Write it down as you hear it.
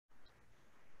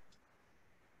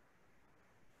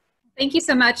Thank you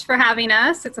so much for having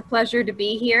us. It's a pleasure to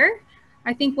be here.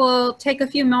 I think we'll take a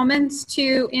few moments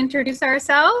to introduce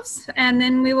ourselves and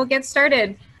then we will get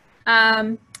started.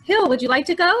 Hill, would you like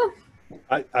to go?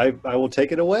 I will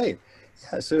take it away.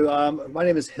 Yeah, so my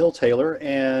name is Hill Taylor,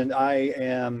 and I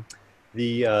am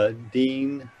the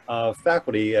Dean of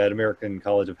Faculty at American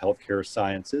College of Healthcare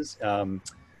Sciences.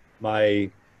 My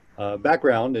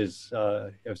background is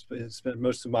I've spent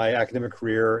most of my academic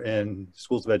career in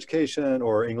schools of education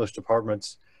or English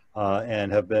departments,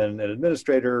 and have been an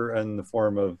administrator in the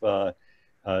form of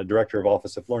Director of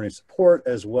Office of Learning Support,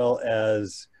 as well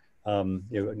as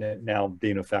now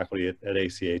Dean of Faculty at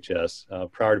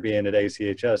ACHS. Prior to being at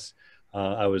ACHS,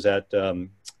 I was at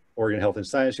Oregon Health and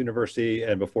Science University,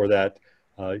 and before that,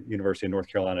 University of North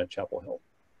Carolina at Chapel Hill.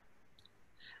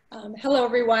 Hello,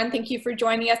 everyone. Thank you for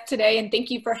joining us today, and thank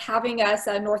you for having us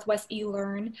at Northwest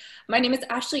eLearn. My name is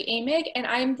Ashley Ehmig, and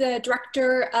I'm the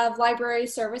Director of Library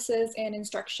Services and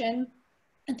Instruction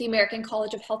at the American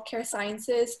College of Healthcare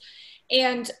Sciences.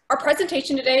 And our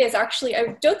presentation today is actually,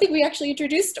 I don't think we actually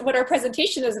introduced what our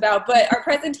presentation is about, but our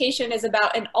presentation is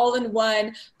about an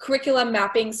all-in-one curriculum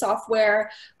mapping software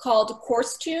called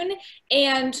CourseTune,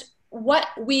 and what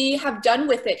we have done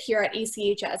with it here at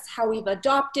ACHS, how we've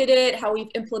adopted it, how we've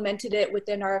implemented it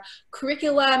within our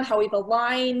curriculum, how we've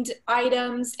aligned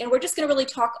items, and we're just going to really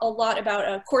talk a lot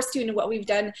about CourseTune and what we've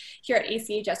done here at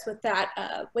ACHS with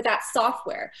that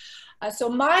software. So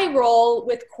my role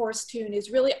with CourseTune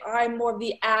is really, I'm more of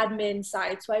the admin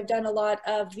side. So I've done a lot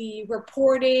of the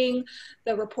reporting,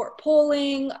 the report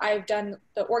polling, I've done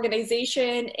the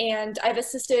organization, and I've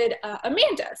assisted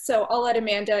Amanda. So I'll let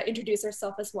Amanda introduce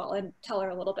herself as well and tell her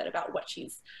a little bit about what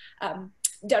she's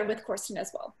done with CourseTune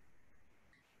as well.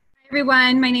 Hi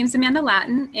everyone, my name is Amanda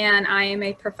Lattin, and I am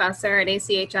a professor at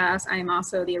ACHS. I am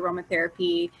also the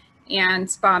aromatherapy and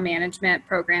spa management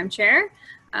program chair.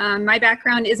 My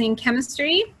background is in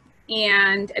chemistry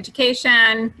and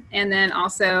education, and then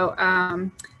also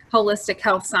holistic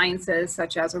health sciences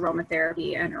such as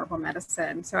aromatherapy and herbal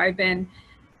medicine. So I've been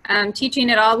teaching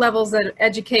at all levels of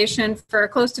education for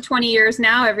close to 20 years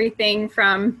now, everything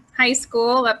from high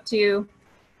school up to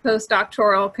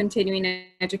postdoctoral continuing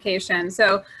education.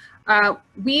 So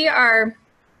we are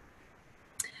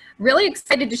really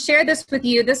excited to share this with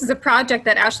you. This is a project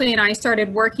that Ashley and I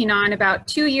started working on about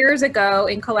 2 years ago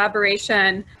in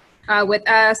collaboration with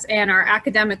us and our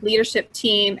academic leadership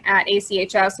team at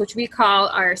ACHS, which we call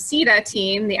our CETA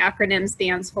team. The acronym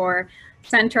stands for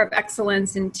Center of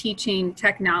Excellence in Teaching,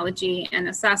 Technology, and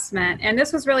Assessment. And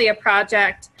this was really a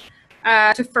project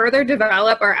to further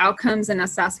develop our outcomes and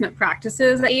assessment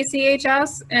practices at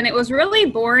ACHS. And it was really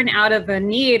born out of a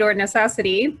need or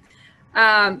necessity.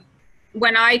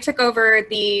 When I took over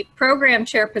the program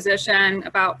chair position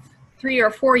about 3 or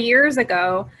 4 years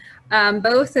ago,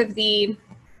 both of the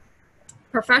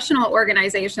professional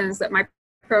organizations that my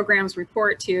programs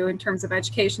report to in terms of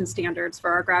education standards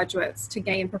for our graduates to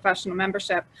gain professional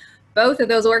membership, both of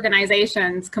those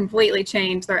organizations completely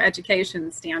changed their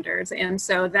education standards. And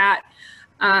so that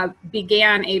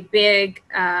began a big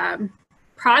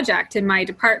project in my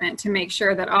department to make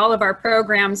sure that all of our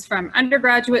programs, from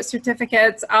undergraduate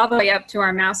certificates all the way up to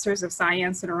our Masters of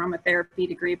Science and Aromatherapy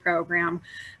degree program,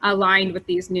 aligned with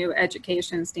these new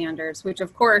education standards, which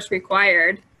of course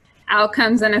required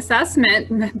outcomes and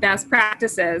assessment best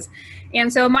practices.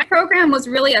 And so my program was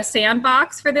really a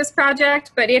sandbox for this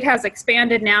project, but it has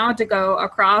expanded now to go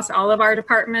across all of our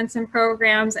departments and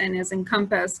programs and has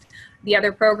encompassed the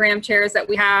other program chairs that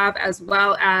we have, as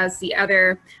well as the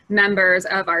other members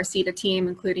of our CETA team,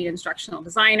 including instructional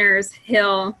designers,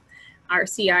 Hill, our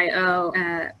CIO,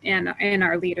 and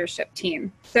our leadership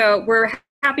team. So we're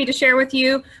happy to share with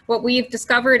you what we've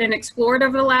discovered and explored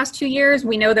over the last 2 years.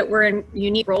 We know that we're in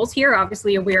unique roles here.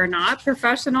 Obviously, we are not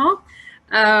professional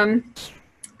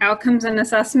outcomes and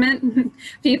assessment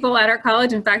people at our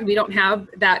college. In fact, we don't have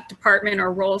that department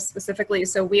or role specifically.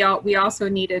 So we also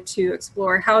needed to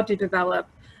explore how to develop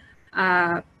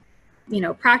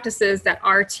practices that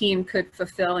our team could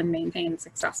fulfill and maintain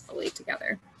successfully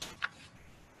together.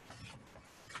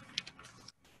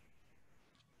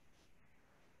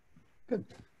 Good.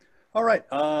 All right.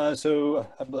 So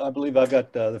I believe I've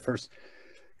got the first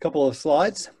couple of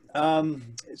slides.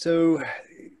 So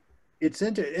it's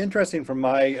interesting from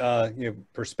my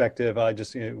perspective. I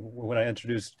just when I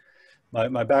introduced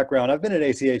my background, I've been at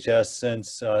ACHS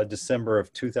since December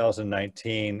of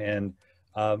 2019, and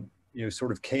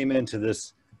sort of came into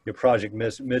this project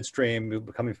midstream,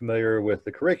 becoming familiar with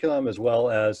the curriculum as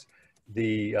well as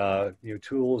the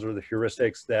tools or the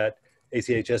heuristics that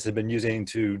ACHS has been using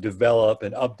to develop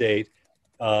and update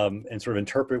and sort of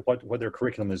interpret what their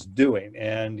curriculum is doing.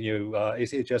 And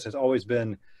ACHS has always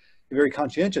been very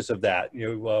conscientious of that.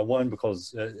 One,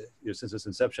 because since its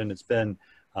inception, it's been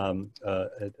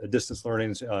a distance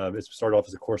learning. It started off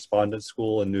as a correspondence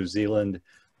school in New Zealand,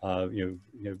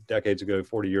 decades ago,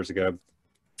 40 years ago,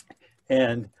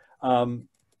 and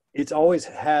it's always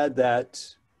had that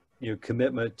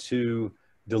commitment to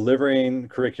delivering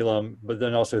curriculum, but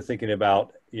then also thinking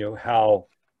about how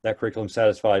that curriculum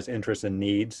satisfies interests and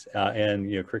needs and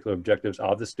curricular objectives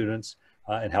of the students,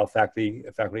 and how faculty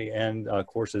and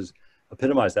courses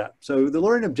epitomize that. So the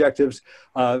learning objectives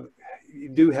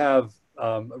do have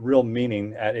real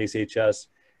meaning at ACHS,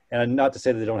 and not to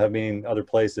say that they don't have meaning other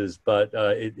places, but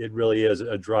it really is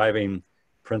a driving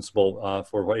principle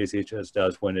for what ACHS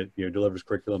does when it delivers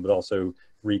curriculum, but also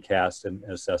recasts and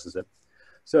assesses it.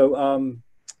 So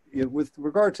with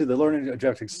regard to the learning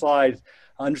objective slide,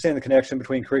 understand the connection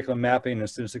between curriculum mapping and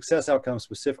student success outcomes,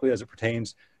 specifically as it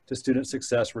pertains to student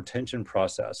success retention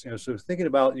process. So thinking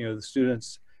about the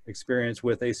students' experience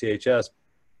with ACHS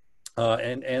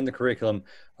and the curriculum,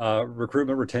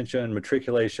 recruitment, retention,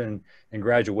 matriculation, and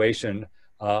graduation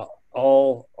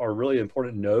all are really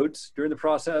important nodes during the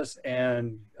process.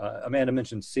 And Amanda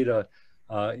mentioned CETA,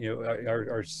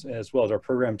 as well as our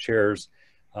program chairs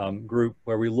group,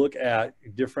 where we look at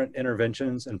different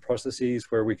interventions and processes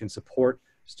where we can support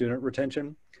student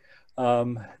retention.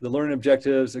 The learning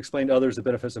objectives explain to others the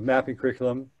benefits of mapping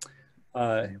curriculum,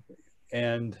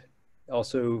 and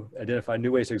also identify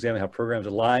new ways to examine how programs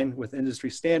align with industry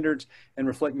standards and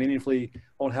reflect meaningfully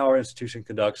on how our institution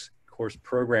conducts course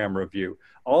program review.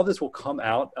 All of this will come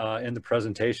out in the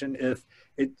presentation. If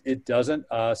it doesn't,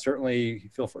 certainly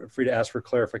feel free to ask for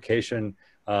clarification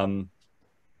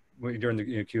during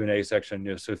the Q&A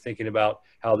section. So thinking about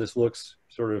how this looks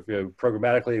sort of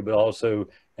programmatically, but also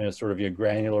in a sort of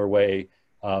granular way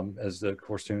as the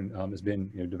course tune is being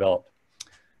developed.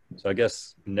 So I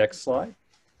guess next slide.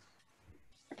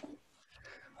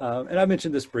 And I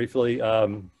mentioned this briefly.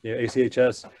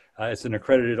 ACHS, it's an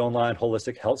accredited online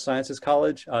holistic health sciences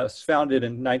college. It was founded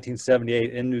in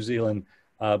 1978 in New Zealand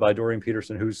by Doreen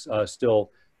Peterson, who's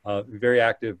still very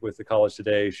active with the college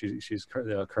today. She's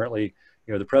currently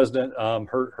the president.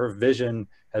 Her vision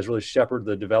has really shepherded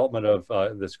the development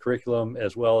of this curriculum,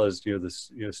 as well as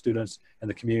the students and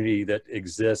the community that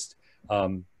exist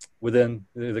within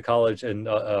the college, and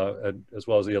as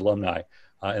well as the alumni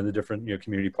and the different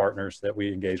community partners that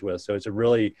we engage with. So it's a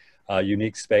really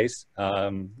unique space.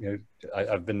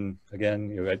 I've been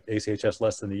again at ACHS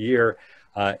less than a year,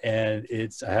 and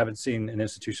I haven't seen an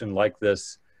institution like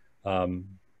this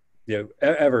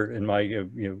ever in my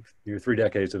 3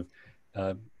 decades of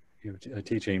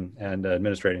teaching and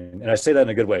administrating. And I say that in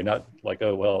a good way, not like,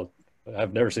 oh well,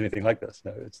 I've never seen anything like this.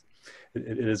 No,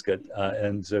 it is good.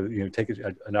 And so take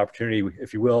an opportunity,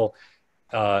 if you will,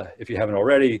 if you haven't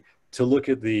already, to look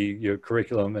at the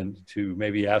curriculum and to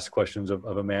maybe ask questions of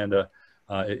Amanda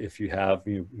if you have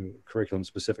curriculum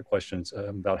specific questions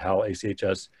about how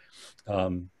ACHS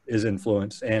is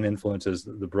influences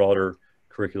the broader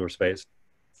curricular space.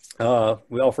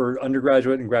 We offer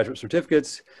undergraduate and graduate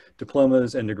certificates,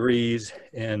 diplomas, and degrees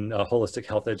in holistic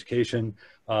health education.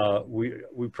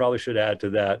 We probably should add to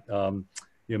that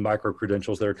micro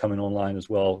credentials that are coming online as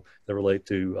well that relate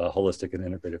to holistic and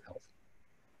integrative health.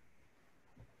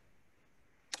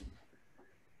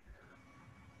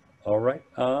 All right.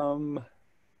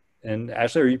 And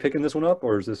Ashley, are you picking this one up,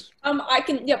 or is this? I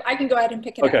can go ahead and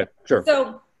pick it up. Okay, sure.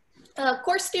 So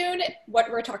CourseTune, what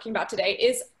we're talking about today,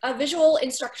 is a visual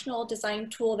instructional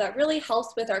design tool that really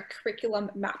helps with our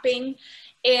curriculum mapping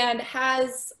and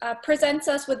presents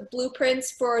us with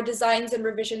blueprints for designs and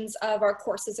revisions of our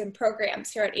courses and programs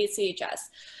here at ACHS.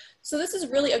 So this is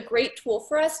really a great tool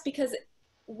for us because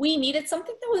we needed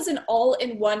something that was an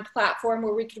all-in-one platform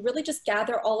where we could really just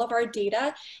gather all of our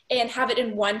data and have it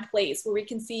in one place where we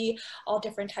can see all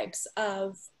different types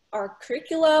of our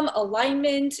curriculum,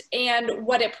 alignment, and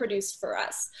what it produced for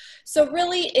us. So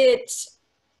really it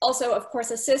also, of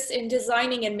course, assists in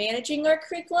designing and managing our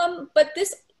curriculum, but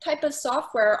this type of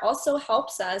software also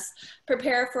helps us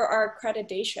prepare for our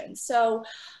accreditation. So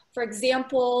for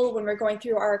example, when we're going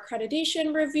through our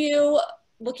accreditation review,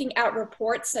 looking at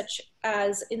reports such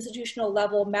as institutional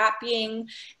level mapping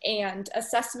and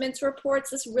assessments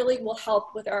reports, this really will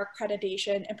help with our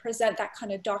accreditation and present that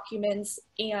kind of documents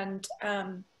and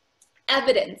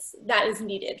evidence that is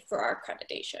needed for our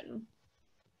accreditation.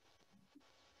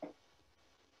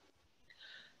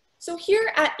 So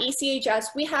here at ACHS,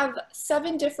 we have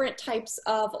 7 different types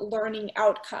of learning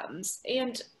outcomes.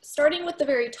 And starting with the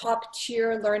very top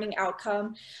tier learning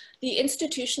outcome, the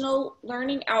institutional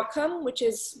learning outcome, which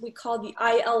is we call the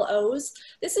ILOs.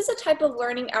 This is a type of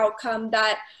learning outcome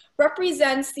that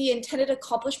represents the intended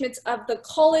accomplishments of the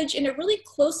college, and it really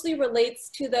closely relates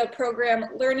to the program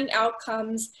learning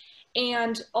outcomes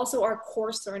and also our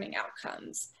course learning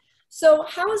outcomes. So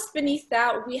housed beneath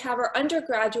that, we have our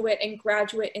undergraduate and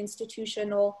graduate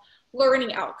institutional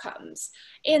learning outcomes.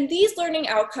 And these learning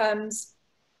outcomes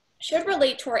should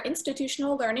relate to our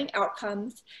institutional learning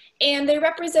outcomes, and they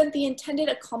represent the intended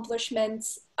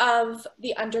accomplishments of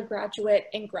the undergraduate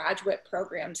and graduate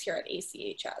programs here at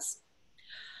ACHS.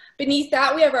 Beneath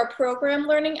that, we have our program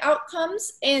learning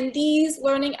outcomes, and these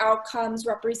learning outcomes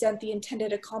represent the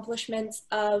intended accomplishments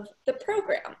of the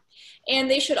program. And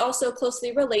they should also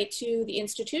closely relate to the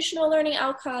institutional learning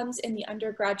outcomes and the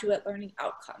undergraduate learning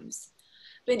outcomes.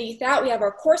 Beneath that, we have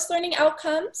our course learning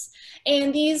outcomes,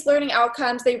 and these learning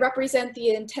outcomes, they represent the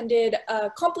intended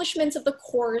accomplishments of the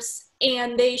course,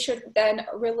 and they should then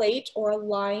relate or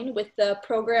align with the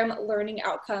program learning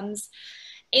outcomes.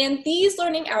 And these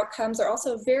learning outcomes are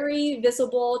also very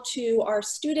visible to our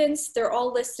students. They're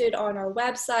all listed on our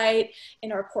website,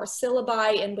 in our course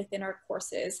syllabi, and within our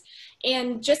courses.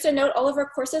 And just a note, all of our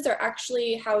courses are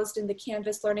actually housed in the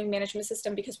Canvas Learning Management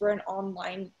System because we're an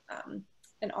online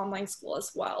school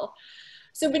as well.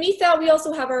 So beneath that, we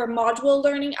also have our module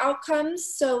learning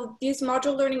outcomes. So these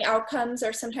module learning outcomes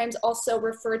are sometimes also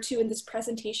referred to in this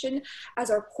presentation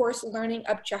as our course learning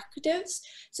objectives.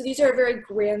 So these are a very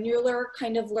granular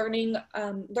kind of learning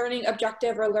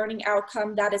objective or learning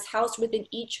outcome that is housed within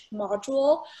each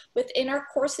module within our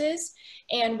courses.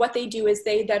 And what they do is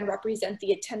they then represent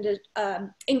the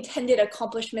intended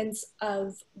accomplishments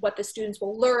of what the students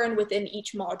will learn within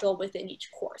each module, within each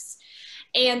course.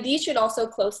 And these should also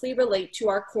closely relate to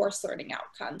our course learning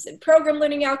outcomes and program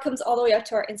learning outcomes all the way up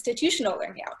to our institutional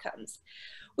learning outcomes.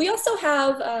 We also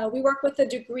have, we work with the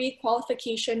degree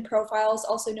qualification profiles,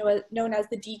 also known as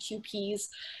the DQPs.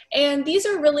 And these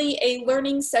are really a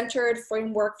learning-centered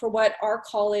framework for what our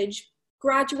college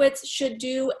graduates should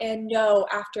do and know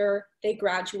after they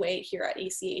graduate here at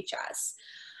ACHS.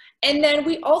 And then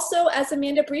we also, as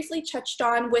Amanda briefly touched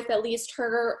on with at least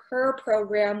her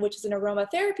program, which is an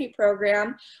aromatherapy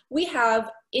program, we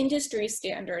have industry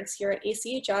standards here at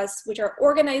ACHS, which are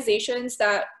organizations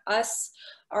that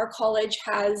our college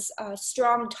has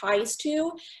strong ties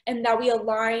to and that we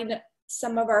align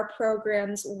some of our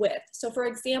programs with. So for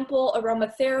example,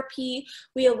 aromatherapy,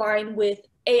 we align with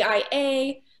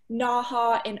AIA,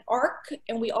 NAHA, and ARC,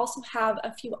 and we also have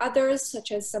a few others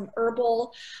such as some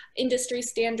herbal industry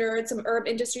standards, some herb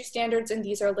industry standards, and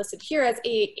these are listed here as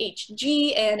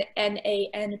AHG and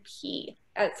NANP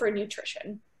for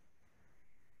nutrition.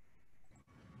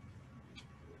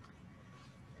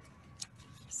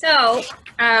 So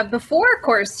before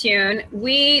CourseTune,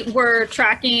 we were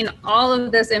tracking all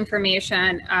of this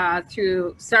information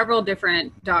through several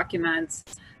different documents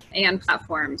and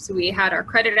platforms. So we had our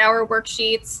credit hour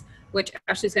worksheets, which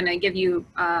Ashley is going to give you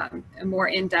a more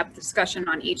in-depth discussion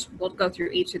on each. We'll go through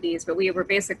each of these, but we were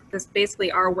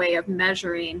basically our way of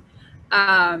measuring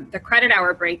the credit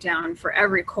hour breakdown for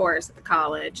every course at the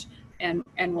college, and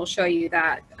we'll show you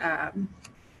that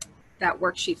that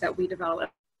worksheet that we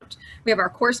developed. We have our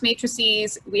course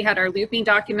matrices. We had our looping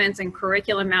documents and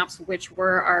curriculum maps, which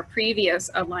were our previous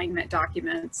alignment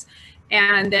documents.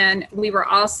 And then we were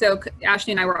also,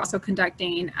 Ashley and I were also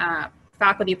conducting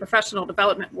faculty professional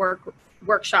development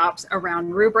workshops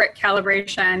around rubric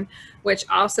calibration, which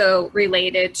also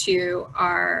related to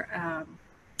our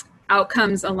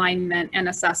outcomes alignment and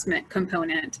assessment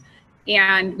component.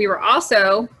 And we were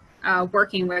also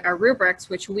working with our rubrics,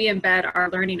 which we embed our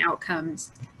learning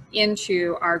outcomes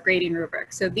into our grading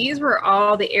rubric. So these were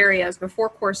all the areas before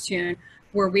CourseTune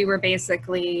where we were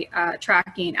basically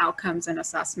tracking outcomes and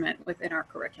assessment within our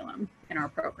curriculum and our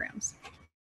programs.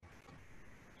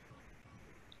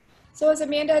 So as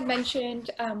Amanda had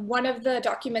mentioned, one of the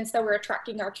documents that we're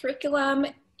tracking our curriculum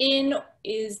in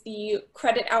is the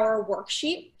credit hour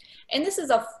worksheet. And this is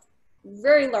a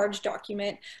very large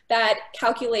document that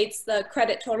calculates the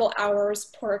credit total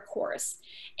hours per course.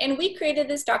 And we created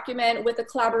this document with the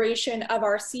collaboration of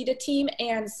our CETA team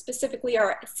and specifically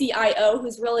our CIO,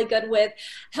 who's really good with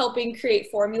helping create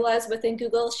formulas within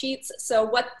Google Sheets. So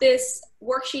what this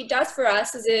worksheet does for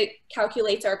us is it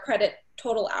calculates our credit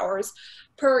total hours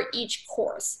per each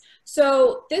course.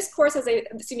 So this course,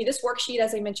 this worksheet,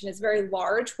 as I mentioned, is very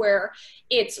large, where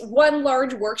it's one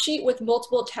large worksheet with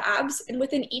multiple tabs, and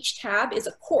within each tab is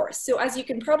a course. So as you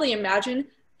can probably imagine,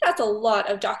 That's a lot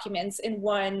of documents in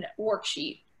one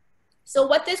worksheet. So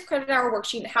what this credit hour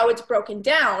worksheet, how it's broken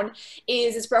down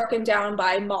is it's broken down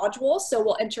by module. So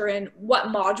we'll enter in what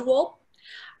module,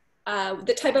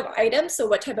 the type of item, so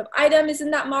what type of item is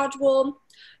in that module,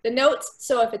 the notes,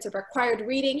 so if it's a required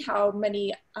reading, how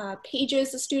many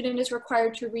pages the student is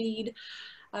required to read,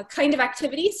 kind of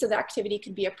activity, so the activity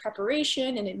could be a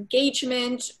preparation, an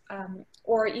engagement,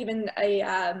 or even a,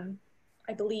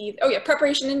 I believe, oh yeah,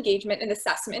 preparation, engagement, and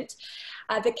assessment,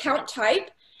 the count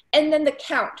type, and then the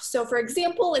count. So for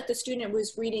example, if the student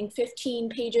was reading 15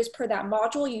 pages per that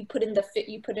module, you put in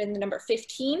the number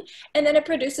 15, and then it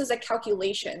produces a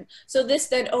calculation. So this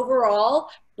then overall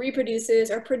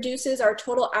reproduces or produces our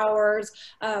total hours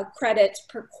credits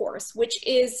per course, which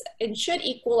is and should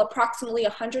equal approximately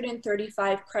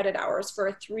 135 credit hours for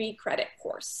a 3-credit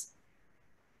course.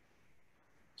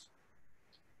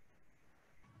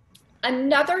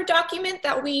 Another document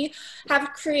that we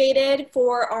have created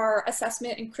for our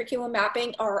assessment and curriculum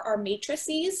mapping are our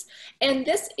matrices, and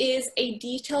this is a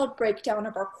detailed breakdown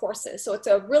of our courses. So it's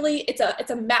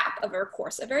a map of our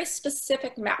course, a very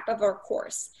specific map of our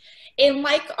course. And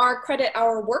like our credit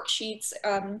hour worksheets,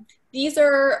 these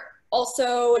are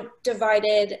also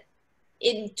divided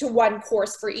into one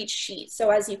course for each sheet. So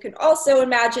as you can also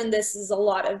imagine, this is a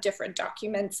lot of different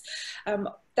documents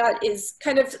that is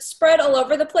kind of spread all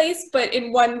over the place, but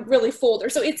in one really folder.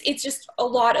 So it's just a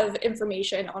lot of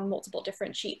information on multiple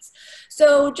different sheets.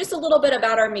 So just a little bit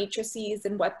about our matrices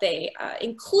and what they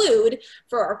include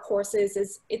for our courses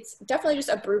is it's definitely just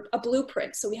a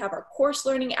blueprint. So we have our course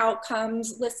learning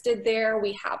outcomes listed there.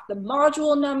 We have the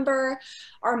module number,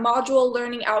 our module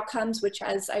learning outcomes, which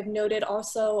as I've noted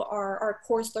also are our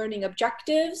course learning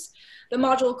objectives, the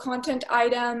module content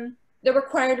item, the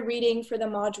required reading for the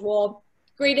module,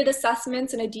 graded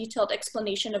assessments, and a detailed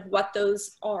explanation of what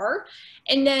those are.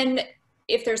 And then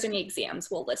if there's any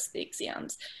exams, we'll list the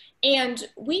exams. And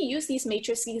we use these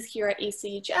matrices here at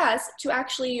ACHS to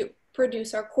actually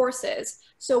produce our courses.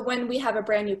 So when we have a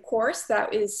brand new course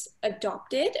that is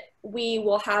adopted, we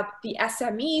will have the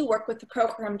SME work with the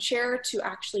program chair to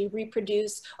actually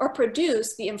reproduce or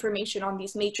produce the information on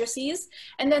these matrices.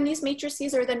 And then these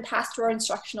matrices are then passed to our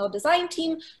instructional design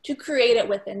team to create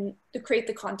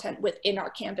the content within our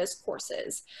Canvas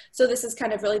courses. So this is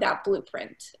kind of really that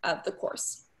blueprint of the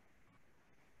course.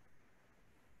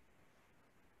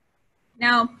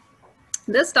 Now,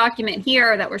 this document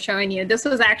here that we're showing you, this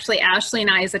was actually Ashley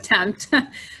and I's attempt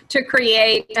to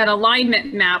create an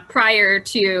alignment map prior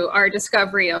to our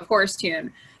discovery of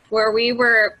HorseTune, where we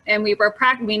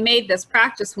made this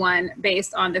practice one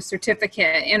based on the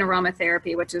certificate in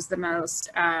aromatherapy, which is the most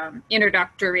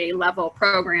introductory level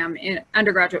program,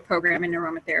 undergraduate program in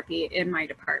aromatherapy in my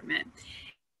department.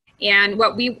 And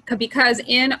because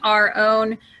in our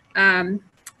own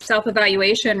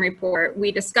self-evaluation report,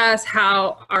 we discuss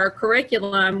how our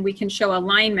curriculum, we can show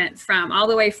alignment from all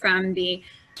the way from the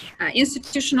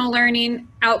institutional learning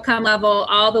outcome level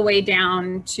all the way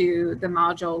down to the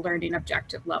module learning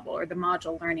objective level or the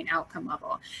module learning outcome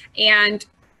level.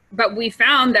 But we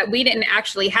found that we didn't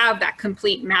actually have that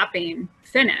complete mapping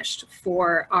finished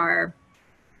for our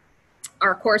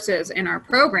courses and our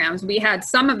programs. We had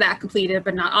some of that completed,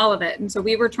 but not all of it. And so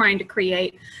we were trying to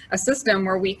create a system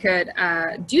where we could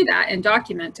do that and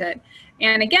document it.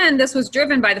 And again, this was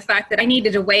driven by the fact that I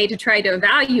needed a way to try to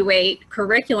evaluate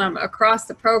curriculum across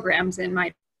the programs in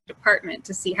my department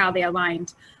to see how they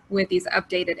aligned with these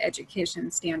updated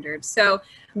education standards. So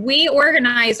we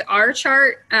organized our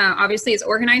chart. Obviously, it's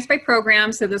organized by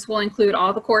program, so this will include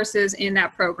all the courses in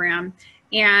that program.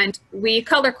 And we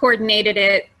color coordinated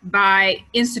it by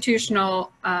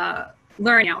institutional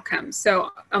learning outcomes.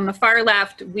 So on the far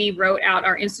left, we wrote out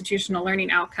our institutional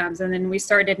learning outcomes, and then we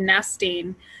started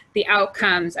nesting the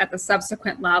outcomes at the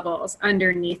subsequent levels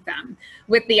underneath them,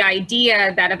 with the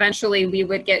idea that eventually we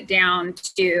would get down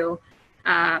to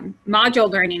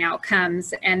module learning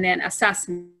outcomes and then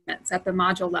assessments at the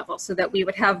module level, so that we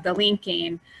would have the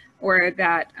linking or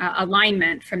that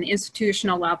alignment from the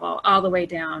institutional level all the way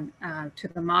down to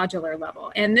the modular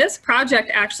level. And this project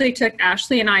actually took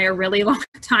Ashley and I a really long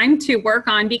time to work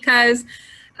on, because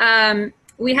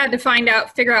we had to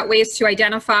figure out ways to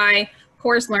identify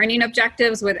course learning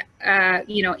objectives with,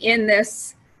 in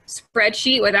this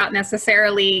spreadsheet without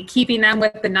necessarily keeping them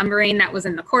with the numbering that was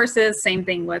in the courses. Same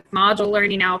thing with module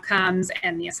learning outcomes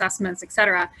and the assessments,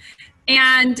 etc.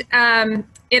 And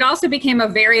it also became a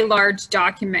very large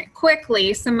document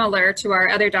quickly, similar to our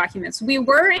other documents. We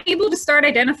were able to start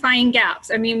identifying gaps.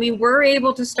 I mean, we were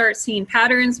able to start seeing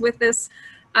patterns with this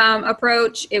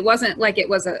approach. It wasn't like it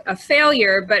was a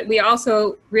failure, but we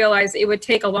also realized it would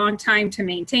take a long time to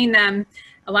maintain them.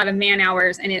 a lot of man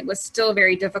hours, and it was still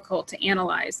very difficult to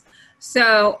analyze.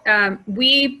 So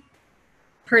we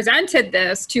presented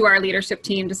this to our leadership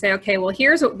team to say, okay, well,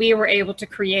 here's what we were able to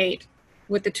create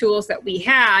with the tools that we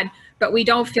had, but we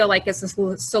don't feel like it's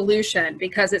a solution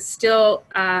because it's still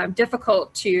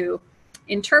difficult to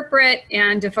interpret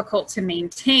and difficult to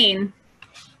maintain,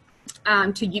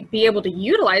 to be able to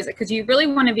utilize it, because you really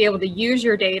want to be able to use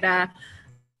your data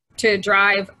to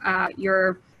drive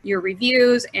your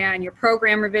reviews and your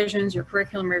program revisions, your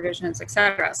curriculum revisions, et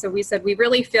cetera. So we said we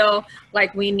really feel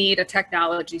like we need a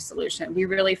technology solution. We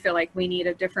really feel like we need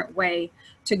a different way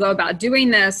to go about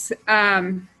doing this.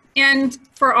 And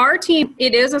for our team,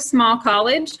 it is a small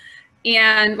college.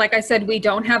 And like I said, we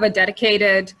don't have a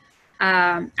dedicated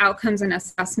outcomes and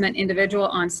assessment individual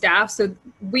on staff. So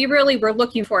we really were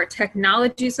looking for a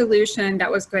technology solution that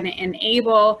was going to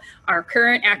enable our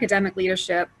current academic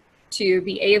leadership to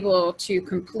be able to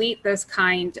complete this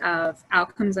kind of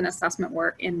outcomes and assessment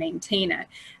work and maintain it.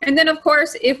 And then of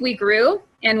course, if we grew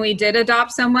and we did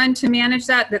adopt someone to manage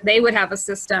that they would have a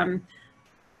system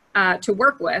to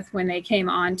work with when they came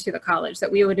on to the college,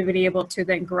 that we would have been able to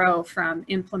then grow from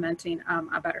implementing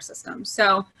a better system.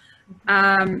 So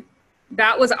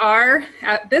that was our,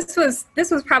 this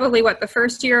was probably what, the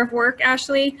first year of work,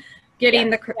 Ashley,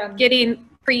 creating the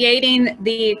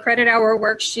credit hour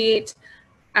worksheet,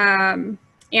 and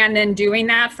then doing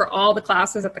that for all the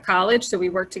classes at the college. So we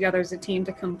worked together as a team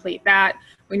to complete that.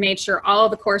 We made sure all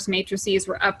of the course matrices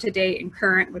were up to date and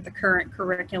current with the current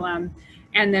curriculum.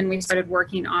 And then we started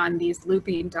working on these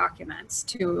looping documents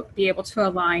to be able to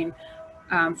align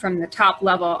from the top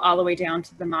level all the way down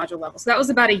to the module level. So that was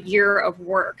about a year of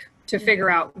work to figure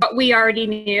out what we already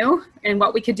knew and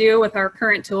what we could do with our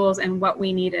current tools and what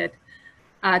we needed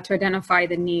to identify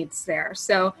the needs there.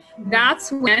 So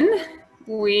that's when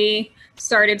we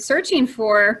started searching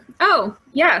for, oh,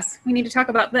 yes, we need to talk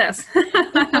about this.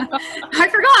 I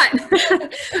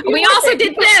forgot. We also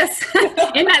did this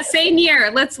in that same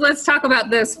year. Let's talk about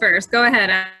this first. Go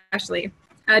ahead, Ashley.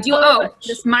 This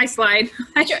is my slide.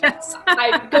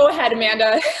 Go ahead,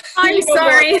 Amanda. I'm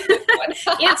sorry.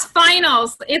 It's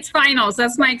finals. It's finals.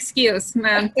 That's my excuse.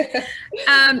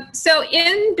 So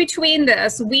in between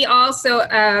this, we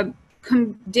also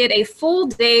did a full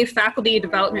day faculty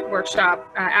development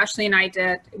workshop, Ashley and I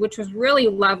did, which was really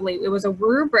lovely. It was a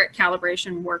rubric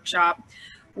calibration workshop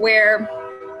where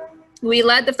we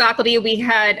led the faculty. We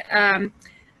had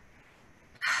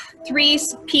 3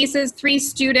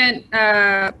 student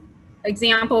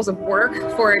examples of work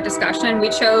for a discussion. We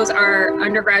chose our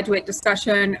undergraduate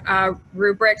discussion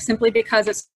rubric simply because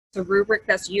it's a rubric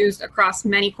that's used across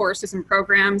many courses and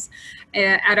programs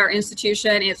at our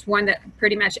institution. It's one that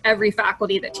pretty much every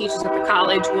faculty that teaches at the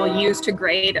college will use to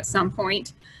grade at some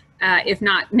point, if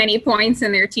not many points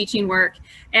in their teaching work.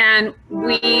 And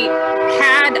we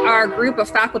had our group of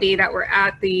faculty that were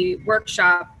at the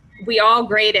workshop, we all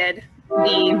graded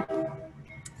the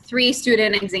 3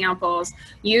 student examples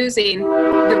using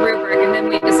the rubric, and then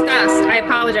we discussed, I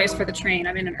apologize for the train,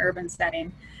 I'm in an urban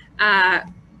setting.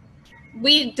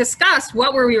 We discussed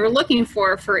what we were looking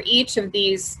for each of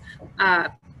these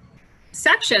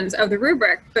sections of the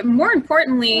rubric, but more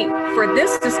importantly for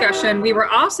this discussion, we were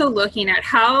also looking at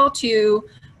how to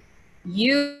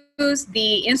use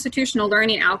the institutional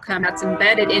learning outcome that's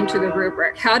embedded into the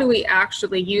rubric. How do we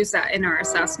actually use that in our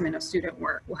assessment of student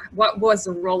work? What was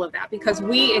the role of that? Because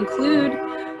we include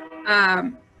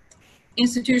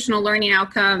institutional learning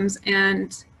outcomes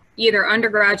and either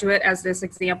undergraduate, as this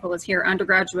example is here,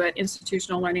 undergraduate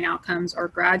institutional learning outcomes, or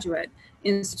graduate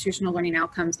institutional learning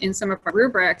outcomes in some of our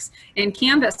rubrics. And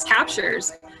Canvas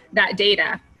captures that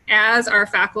data as our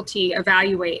faculty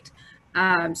evaluate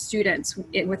students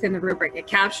within the rubric. It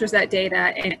captures that data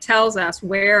and it tells us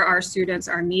where our students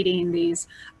are meeting these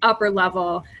upper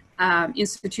level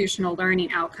institutional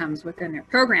learning outcomes within their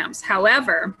programs.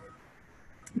 However,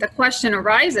 the question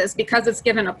arises, because it's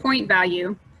given a point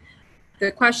value,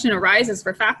 the question arises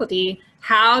for faculty,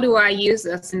 how do I use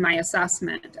this in my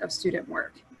assessment of student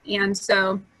work? And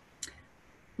so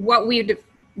what we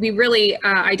really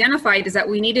identified is that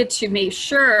we needed to make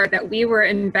sure that we were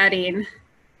embedding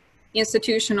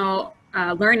institutional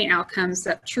learning outcomes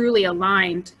that truly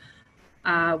aligned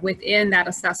within that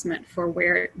assessment for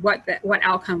what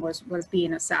outcome was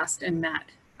being assessed and met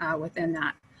within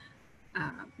that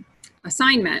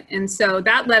assignment. And so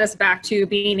that led us back to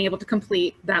being able to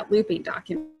complete that looping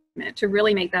document, to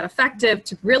really make that effective,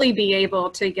 to really be able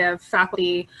to give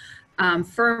faculty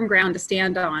firm ground to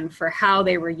stand on for how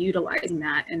they were utilizing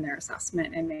that in their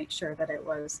assessment, and make sure that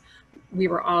we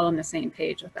were all on the same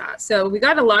page with that. So we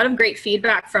got a lot of great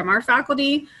feedback from our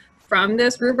faculty from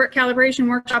this rubric calibration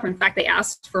workshop. In fact, they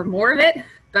asked for more of it,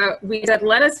 but we said,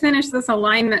 let us finish this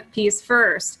alignment piece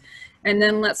first, and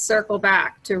then let's circle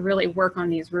back to really work on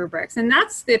these rubrics. And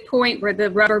that's the point where the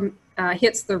rubber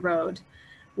hits the road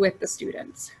with the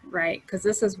students, right? Because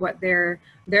this is what they're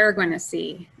going to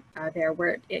see there,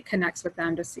 where it connects with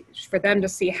them to see, for them to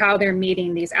see how they're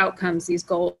meeting these outcomes, these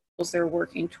goals they're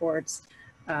working towards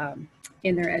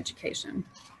in their education.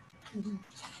 Mm-hmm.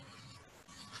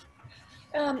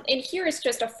 And here is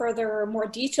just a further, more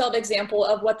detailed example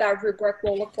of what that rubric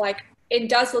will look like. It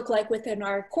does look like within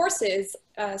our courses.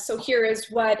 So here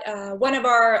is what one of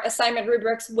our assignment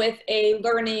rubrics with a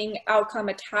learning outcome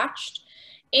attached.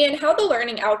 And how the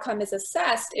learning outcome is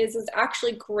assessed is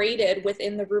actually graded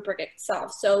within the rubric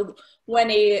itself. So when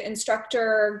an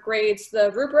instructor grades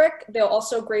the rubric, they'll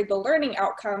also grade the learning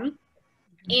outcome.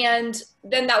 And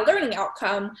then that learning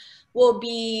outcome will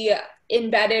be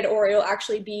embedded, or it'll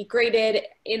actually be graded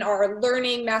in our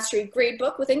learning mastery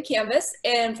gradebook within Canvas.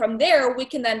 And from there, we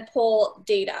can then pull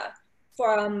data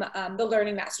from the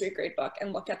learning mastery gradebook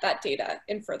and look at that data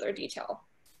in further detail.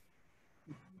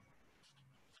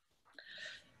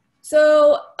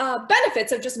 So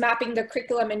benefits of just mapping the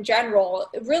curriculum in general,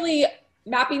 really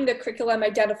mapping the curriculum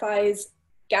identifies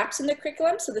gaps in the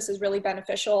curriculum. So this is really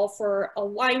beneficial for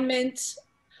alignment.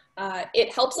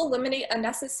 It helps eliminate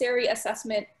unnecessary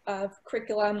assessment of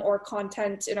curriculum or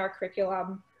content in our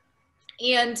curriculum.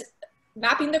 And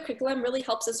mapping the curriculum really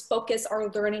helps us focus our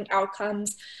learning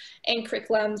outcomes and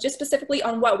curriculum just specifically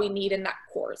on what we need in that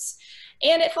course.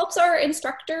 And it helps our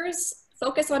instructors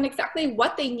focus on exactly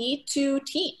what they need to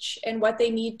teach and what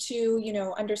they need to,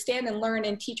 understand and learn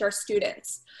and teach our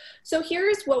students. So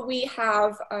here's what we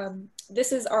have.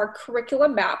 This is our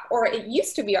curriculum map, or it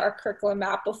used to be our curriculum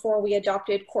map before we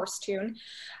adopted CourseTune.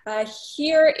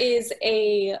 Here is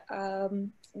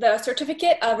the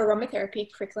certificate of aromatherapy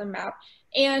curriculum map.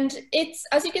 And it's,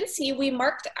 as you can see, we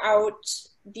marked out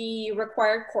the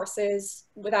required courses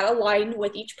that align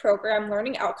with each program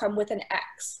learning outcome with an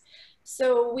X.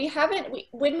 So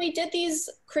when we did these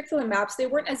curriculum maps, they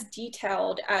weren't as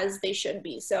detailed as they should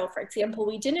be. So for example,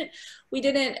 we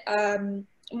didn't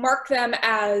mark them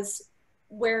as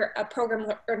where a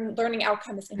program learning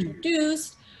outcome is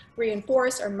introduced,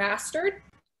 reinforced, or mastered.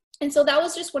 And so that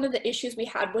was just one of the issues we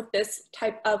had with this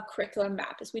type of curriculum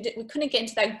map, is we couldn't get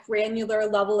into that granular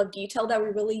level of detail that we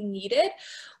really needed,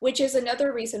 which is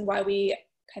another reason why we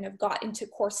kind of got into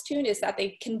CourseTune, is that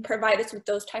they can provide us with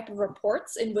those type of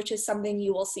reports, and which is something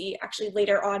you will see actually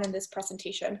later on in this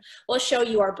presentation. We'll show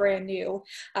you our brand new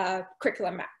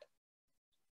curriculum map.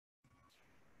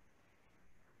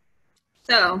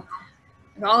 So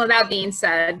with all of that being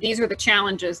said, these were the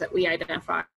challenges that we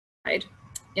identified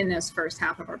in this first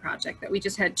half of our project, that we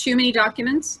just had too many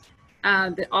documents,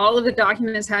 that all of the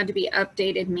documents had to be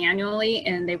updated manually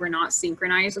and they were not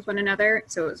synchronized with one another.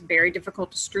 So it was very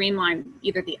difficult to streamline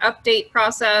either the update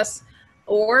process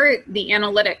or the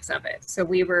analytics of it. So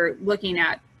we were looking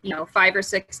at, 5 or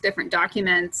 6 different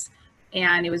documents,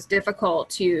 and it was difficult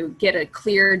to get a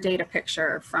clear data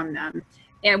picture from them,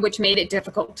 and which made it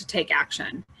difficult to take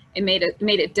action. It made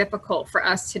it difficult for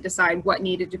us to decide what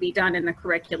needed to be done in the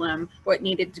curriculum, what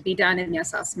needed to be done in the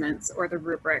assessments or the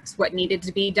rubrics, what needed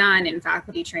to be done in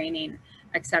faculty training,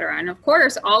 et cetera. And of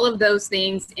course, all of those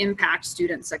things impact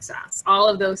student success. All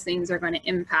of those things are going to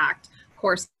impact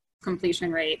course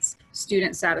completion rates,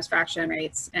 student satisfaction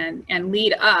rates, and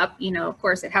lead up, of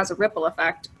course, it has a ripple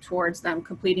effect towards them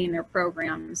completing their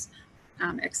programs,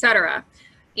 et cetera.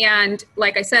 And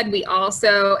like I said, we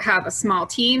also have a small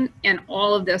team, and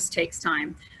all of this takes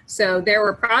time. So there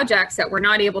were projects that were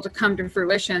not able to come to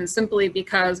fruition simply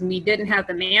because we didn't have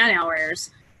the man hours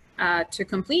to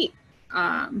complete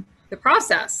the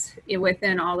process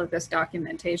within all of this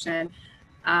documentation.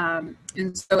 And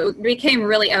so it became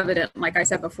really evident, like I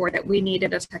said before, that we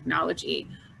needed a technology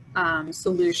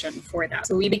solution for that.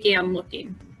 So we began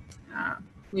looking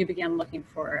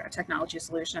for a technology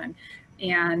solution.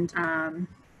 And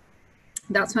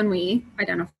that's when we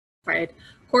identified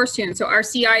CourseTune. So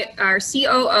our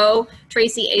COO,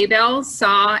 Tracy Abel,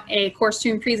 saw a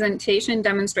CourseTune presentation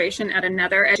demonstration at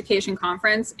another education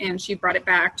conference, and she brought it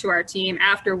back to our team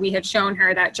after we had shown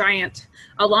her that giant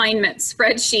alignment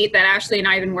spreadsheet that Ashley and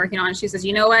I have been working on. She says,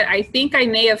 you know what, I think I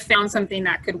may have found something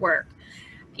that could work.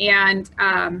 And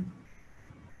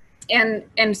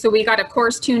so we got a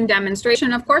CourseTune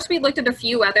demonstration. Of course, we looked at a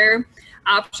few other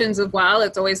options as well.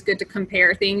 It's always good to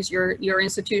compare things. Your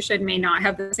institution may not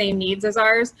have the same needs as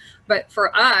ours, but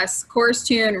for us,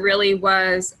 CourseTune really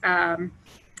was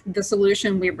the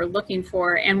solution we were looking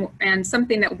for, and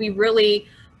something that we really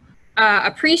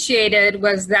appreciated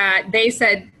was that they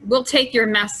said, we'll take your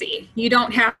messy. You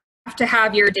don't have to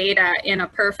have your data in a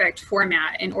perfect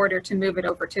format in order to move it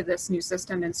over to this new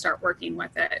system and start working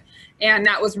with it. And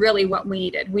that was really what we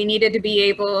needed. We needed to be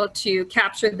able to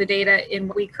capture the data in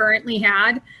what we currently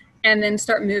had and then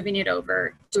start moving it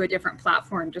over to a different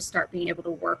platform to start being able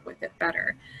to work with it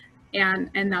better. And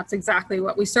that's exactly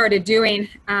what we started doing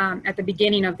at the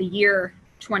beginning of the year,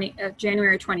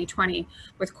 January 2020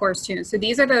 with CourseTune. So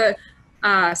these are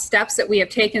the steps that we have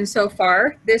taken so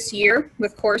far this year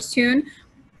with CourseTune.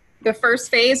 The first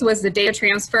phase was the data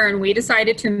transfer, and we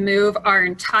decided to move our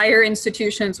entire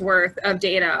institution's worth of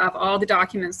data of all the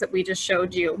documents that we just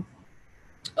showed you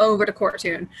over to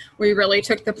CourseTune. We really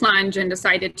took the plunge and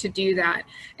decided to do that.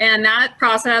 And that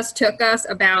process took us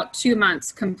about 2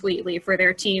 months completely for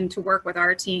their team to work with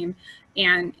our team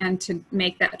and to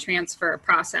make that transfer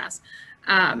process.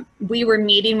 We were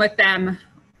meeting with them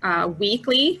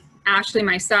weekly. Ashley,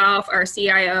 myself, our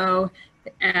CIO,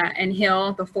 and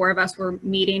Hill, the four of us were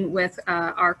meeting with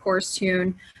our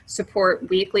CourseTune support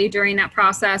weekly during that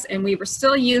process, and we were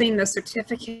still using the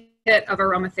certificate of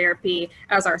aromatherapy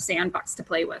as our sandbox to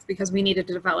play with because we needed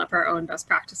to develop our own best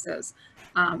practices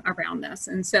around this.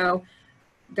 And so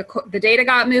the data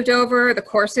got moved over, the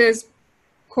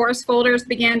course folders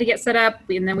began to get set up,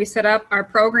 and then we set up our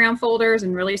program folders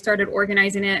and really started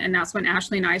organizing it, and that's when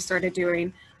Ashley and I started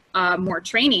doing more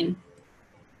training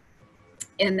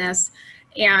in this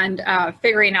and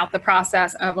figuring out the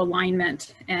process of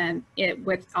alignment and it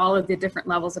with all of the different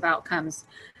levels of outcomes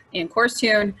in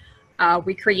CourseTune.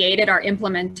 We created our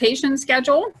implementation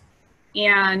schedule,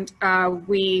 and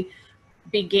we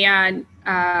began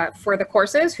for the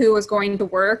courses who was going to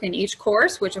work in each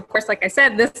course, which of course, like I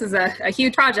said, this is a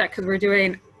huge project because we're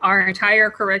doing our entire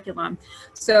curriculum.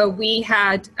 So we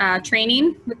had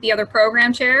training with the other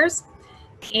program chairs,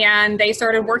 and they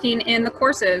started working in the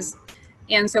courses.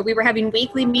 And so we were having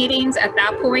weekly meetings at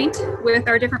that point with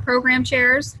our different program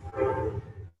chairs,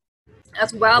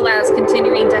 as well as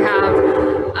continuing to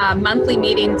have monthly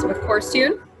meetings with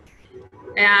CourseTune.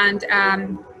 And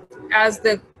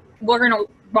we're going to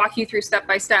walk you through step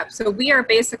by step. So we are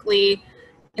basically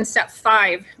in step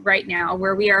 5 right now,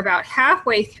 where we are about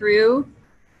halfway through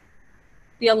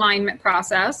the alignment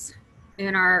process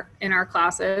in our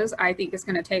classes. I think it's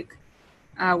going to take,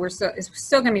 we're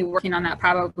still going to be working on that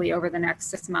probably over the next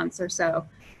 6 months or so.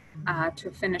 To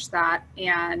finish that,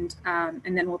 and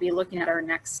then we'll be looking at our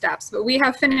next steps. But we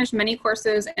have finished many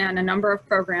courses and a number of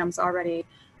programs already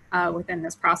within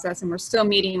this process, and we're still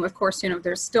meeting with CourseTune.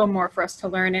 There's still more for us to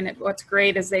learn, and what's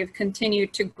great is they've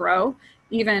continued to grow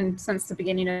even since the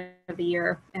beginning of the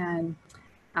year, and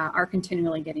are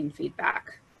continually getting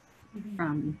feedback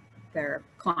from their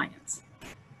clients.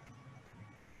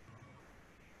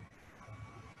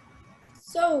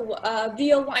 So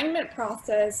the alignment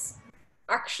process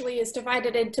actually is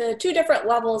divided into 2 different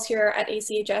levels here at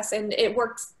ACHS, and it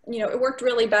works, it worked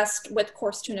really best with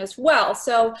CourseTune as well.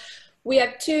 So we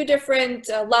have 2 different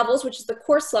levels, which is the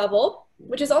course level,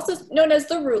 which is also known as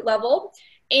the root level,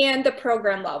 and the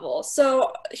program level.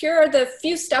 So here are the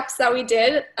few steps that we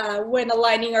did when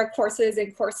aligning our courses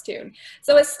in CourseTune.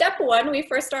 So as step 1, we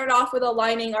first started off with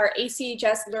aligning our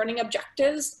ACHS learning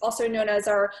objectives, also known as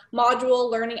our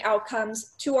module learning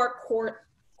outcomes, to our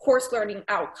course learning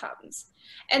outcomes.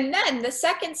 And then the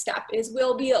second step is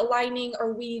we'll be aligning,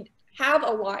 or we have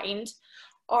aligned,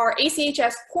 our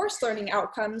ACHS course learning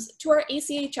outcomes to our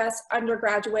ACHS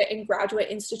undergraduate and graduate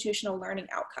institutional learning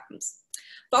outcomes.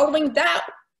 Following that,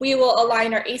 we will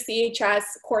align our ACHS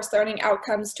course learning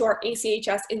outcomes to our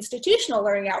ACHS institutional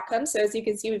learning outcomes. So as you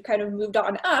can see, we've kind of moved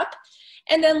on up.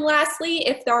 And then lastly,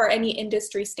 if there are any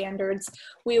industry standards,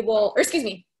 we will, or excuse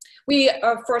me, we,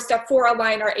 for step 4,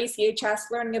 align our ACHS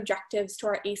learning objectives to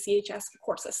our ACHS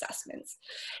course assessments.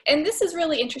 And this is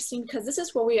really interesting because this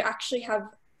is what we actually have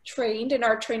trained and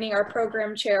are training our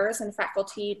program chairs and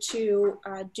faculty to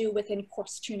do within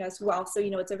CourseTune as well. So,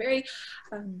 it's a very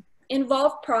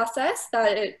involved process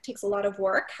that it takes a lot of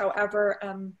work. However,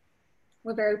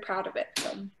 we're very proud of it.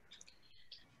 So.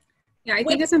 Yeah, I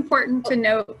think it's important to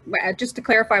note, just to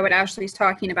clarify what Ashley's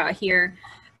talking about here,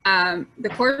 in the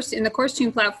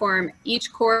CourseTune platform,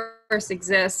 each course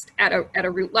exists at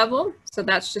a root level. So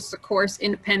that's just a course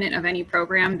independent of any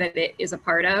program that it is a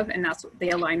part of. And that's the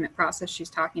alignment process she's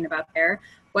talking about there.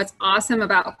 What's awesome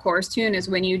about CourseTune is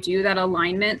when you do that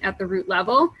alignment at the root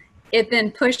level, it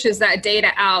then pushes that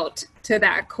data out to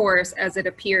that course as it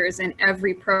appears in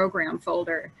every program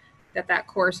folder that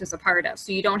course is a part of.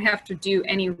 So you don't have to do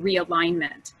any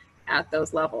realignment at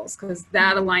those levels, because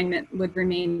that alignment would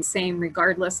remain the same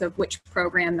regardless of which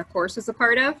program the course is a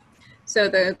part of. So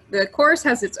the course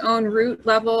has its own root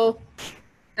level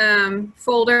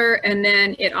folder, and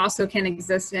then it also can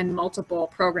exist in multiple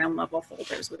program level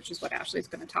folders, which is what Ashley's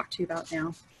going to talk to you about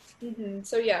now.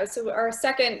 So yeah, so our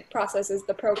second process is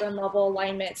the program level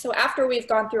alignment. So after we've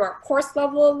gone through our course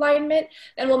level alignment,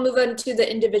 then we'll move into the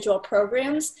individual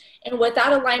programs. And with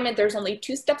that alignment, there's only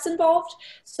 2 steps involved.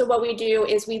 So what we do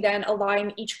is we then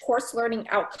align each course learning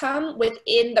outcome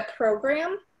within the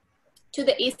program to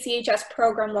the ACHS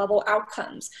program level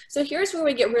outcomes. So here's where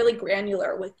we get really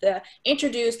granular with the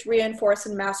introduced, reinforced,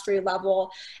 and mastery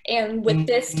level. And with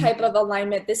this type of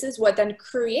alignment, this is what then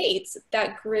creates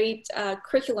that great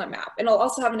curriculum map. And I'll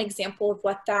also have an example of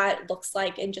what that looks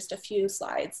like in just a few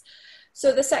slides.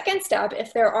 So the second step,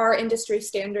 if there are industry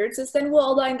standards, is then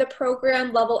we'll align the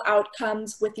program level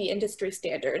outcomes with the industry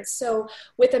standards. So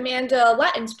with Amanda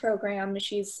Lattin's program,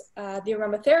 she's the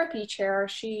aromatherapy chair,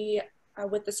 she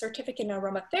with the certificate in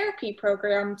aromatherapy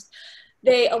programs,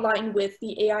 they align with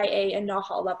the AIA and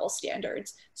NAHA level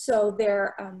standards. So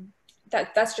they're,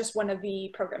 that's just one of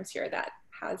the programs here that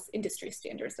has industry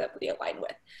standards that we align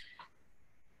with.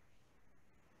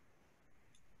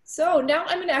 So now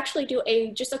I'm going to actually do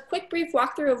just a quick brief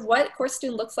walkthrough of what Course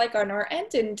Student looks like on our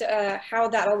end and how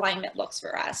that alignment looks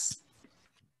for us.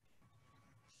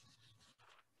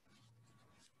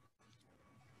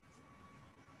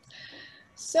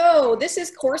 So this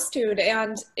is CourseTune,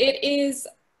 and it is,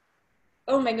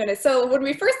 oh my goodness. So when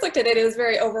we first looked at it, it was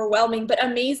very overwhelming, but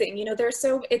amazing. You know,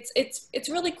 it's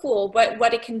really cool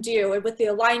what it can do with the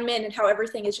alignment and how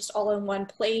everything is just all in one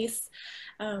place.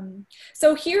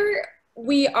 So here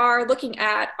we are looking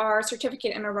at our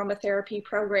certificate in aromatherapy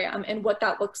program and what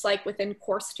that looks like within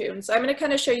CourseTune. So I'm going to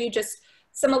kind of show you just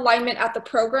some alignment at the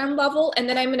program level, and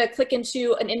then I'm going to click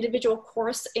into an individual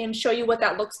course and show you what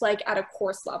that looks like at a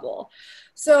course level.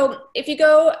 So if you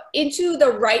go into the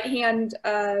right hand,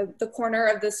 the corner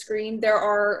of the screen, there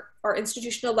are our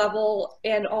institutional level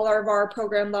and all of our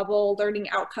program level learning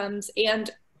outcomes and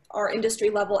our industry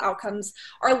level outcomes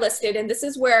are listed. And this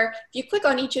is where if you click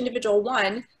on each individual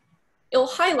one, it'll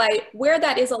highlight where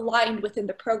that is aligned within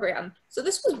the program. So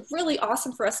this was really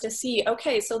awesome for us to see,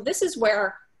 okay, so this is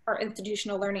where our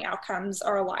institutional learning outcomes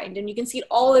are aligned, and you can see it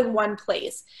all in one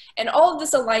place. And all of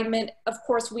this alignment, of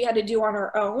course, we had to do on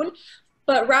our own,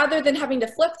 but rather than having to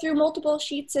flip through multiple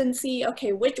sheets and see,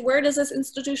 okay, where does this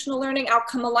institutional learning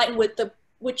outcome align with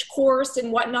which course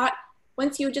and whatnot,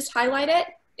 once you just highlight it,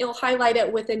 it'll highlight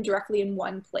it within directly in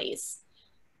one place.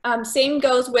 Same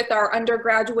goes with our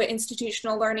undergraduate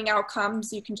institutional learning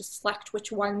outcomes. You can just select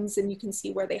which ones and you can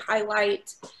see where they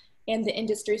highlight, and the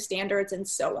industry standards and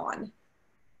so on.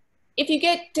 If you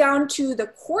get down to the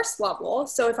course level,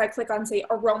 so if I click on, say,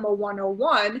 Aroma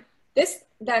 101, this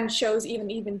then shows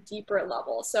even deeper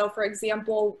level. So for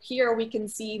example, here we can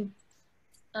see,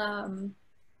 I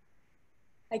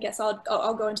guess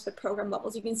I'll go into the program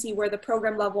levels. You can see where the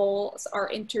program levels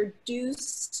are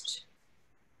introduced,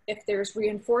 if there's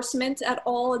reinforcement at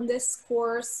all in this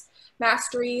course,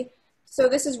 mastery. So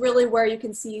this is really where you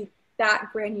can see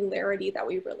that granularity that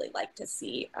we really like to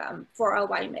see for our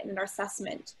alignment and our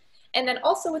assessment. And then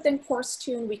also within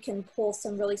CourseTune, we can pull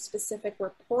some really specific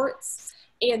reports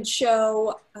and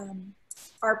show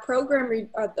our program,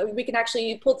 we can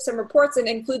actually pull some reports and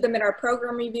include them in our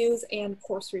program reviews and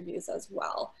course reviews as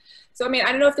well. So, I mean,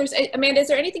 I don't know if there's, Amanda, is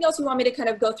there anything else you want me to kind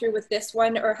of go through with this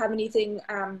one or have anything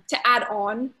to add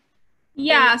on?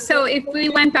 Yeah, so if we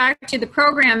went back to the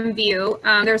program view,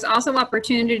 there's also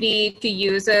opportunity to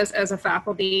use this as a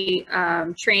faculty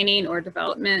training or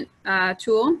development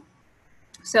tool.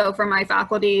 So for my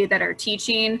faculty that are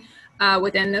teaching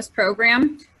within this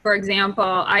program, for example,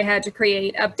 I had to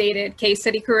create updated case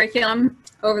study curriculum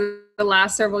over the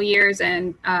last several years,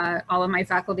 and all of my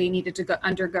faculty needed to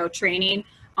undergo training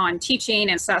on teaching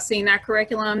and assessing that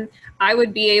curriculum. I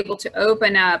would be able to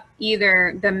open up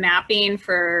either the mapping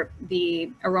for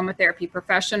the aromatherapy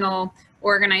professional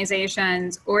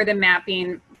organizations or the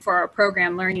mapping for our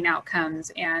program learning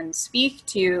outcomes and speak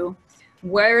to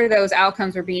where those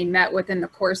outcomes are being met within the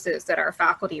courses that our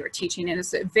faculty are teaching. And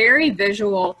it's a very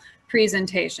visual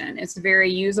presentation. It's very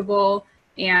usable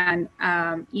and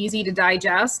easy to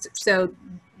digest. So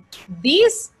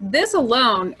this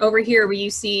alone over here where you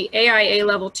see AIA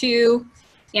level 2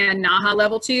 and NAHA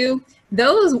level 2,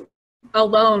 those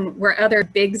alone were other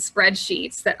big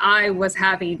spreadsheets that I was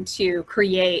having to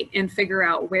create and figure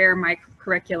out where my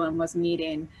curriculum was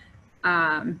meeting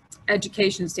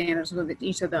education standards with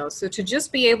each of those. So to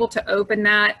just be able to open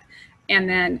that and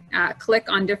then click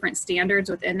on different standards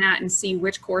within that and see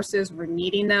which courses were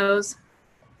meeting those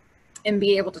and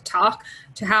be able to talk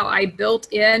to how I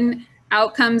built in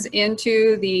outcomes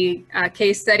into the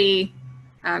case study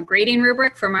grading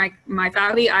rubric for my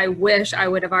faculty, I wish I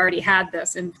would have already had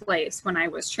this in place when I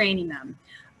was training them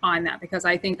on that, because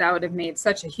I think that would have made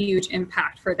such a huge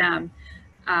impact for them,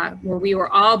 where we were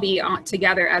all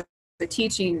together as a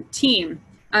teaching team,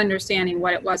 understanding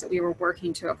what it was that we were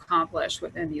working to accomplish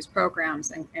within these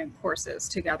programs and courses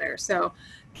together. So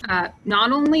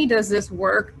not only does this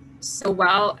work so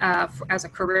well as a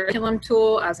curriculum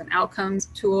tool, as an outcomes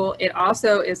tool, it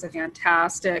also is a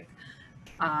fantastic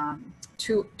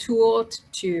tool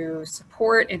to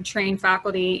support and train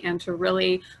faculty and to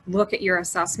really look at your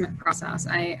assessment process.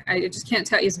 I just can't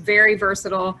tell you, it's very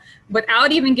versatile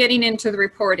without even getting into the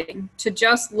reporting. To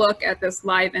just look at this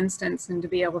live instance and to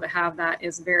be able to have that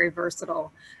is very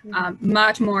versatile,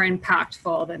 much more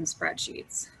impactful than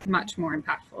spreadsheets, much more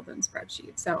impactful than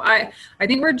spreadsheets. So I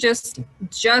think we're just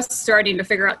starting to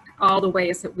figure out all the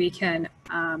ways that we can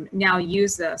now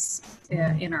use this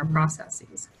in our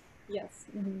processes. Yes.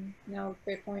 No,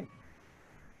 great point.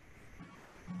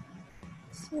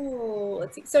 So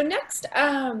let's see. So next,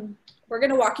 we're going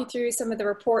to walk you through some of the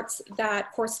reports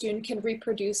that CourseTune can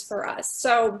reproduce for us.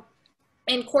 So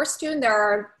in CourseTune, there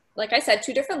are, like I said,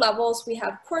 2 different levels. We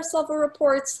have course level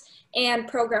reports and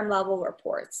program level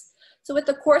reports. So with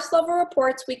the course level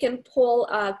reports, we can pull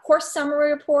a course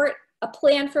summary report, a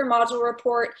plan for module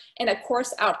report, and a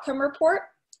course outcome report.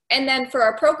 And then for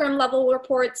our program level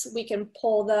reports, we can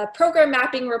pull the program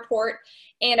mapping report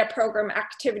and a program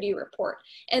activity report.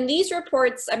 And these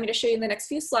reports, I'm going to show you in the next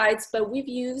few slides, but we've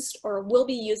used or will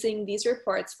be using these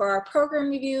reports for our program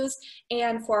reviews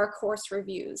and for our course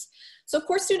reviews. So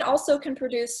CourseTune also can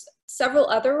produce several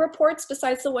other reports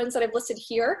besides the ones that I've listed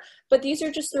here, but these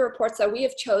are just the reports that we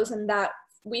have chosen that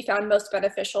we found most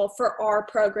beneficial for our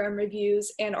program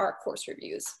reviews and our course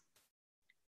reviews.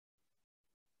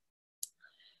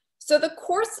 So the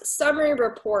course summary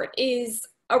report is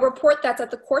a report that's at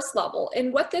the course level.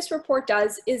 And what this report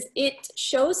does is it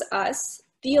shows us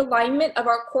the alignment of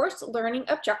our course learning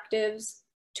objectives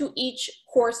to each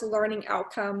course learning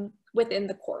outcome within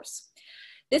the course.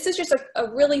 This is just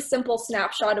a really simple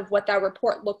snapshot of what that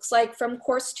report looks like from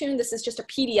CourseTune. This is just a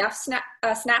PDF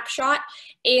snapshot,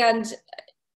 and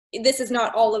this is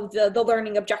not all of the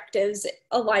learning objectives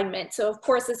alignment. So of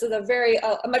course, this is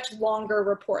a much longer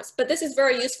report, but this is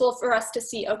very useful for us to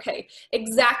see, okay,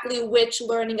 exactly which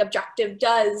learning objective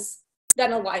does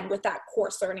then align with that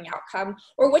course learning outcome,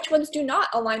 or which ones do not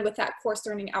align with that course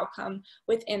learning outcome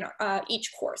within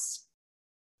each course.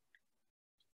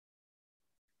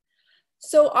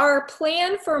 So our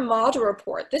plan for module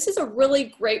report, this is a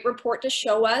really great report to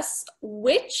show us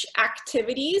which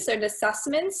activities and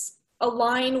assessments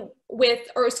align with,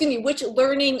 or excuse me, which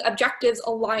learning objectives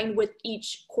align with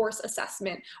each course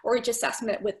assessment or each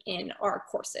assessment within our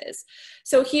courses.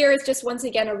 So here is just once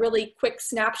again a really quick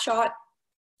snapshot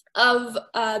of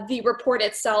the report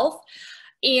itself.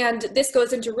 And this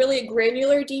goes into really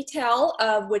granular detail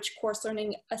of which course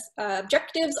learning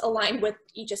objectives align with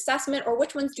each assessment or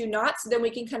which ones do not. So then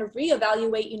we can kind of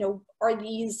reevaluate, you know, are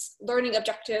these learning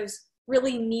objectives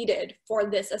really needed for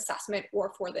this assessment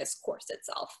or for this course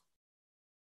itself?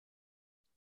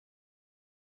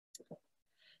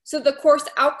 So the course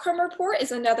outcome report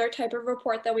is another type of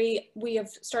report that we have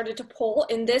started to pull,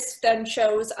 and this then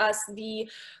shows us the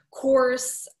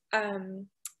course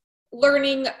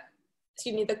learning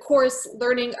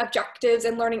objectives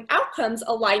and learning outcomes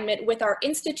alignment with our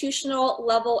institutional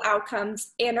level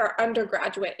outcomes and our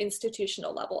undergraduate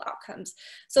institutional level outcomes.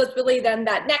 So it's really then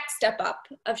that next step up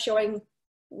of showing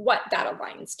what that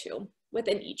aligns to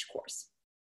within each course.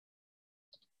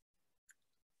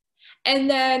 And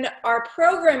then our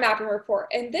program mapping report.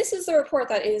 And this is the report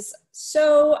that is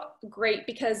so great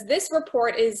because this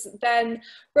report is then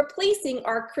replacing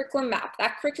our curriculum map,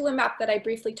 that curriculum map that I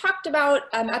briefly talked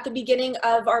about at the beginning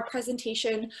of our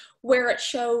presentation, where it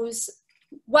shows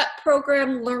what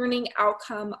program learning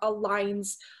outcome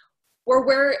aligns, or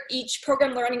where each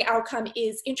program learning outcome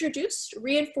is introduced,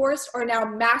 reinforced, or now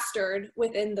mastered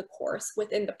within the course,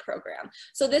 within the program.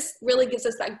 So this really gives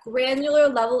us that granular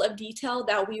level of detail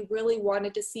that we really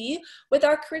wanted to see with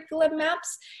our curriculum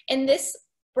maps. And this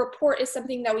report is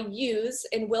something that we use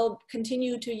and will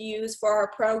continue to use for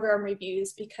our program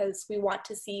reviews because we want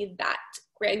to see that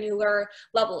granular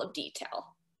level of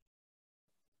detail.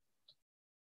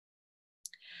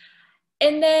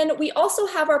 And then we also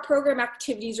have our program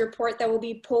activities report that we'll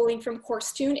be pulling from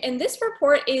CourseTune. And this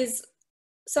report is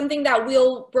something that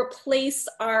will replace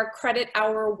our credit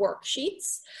hour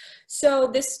worksheets. So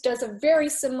this does a very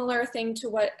similar thing to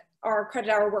what our credit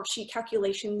hour worksheet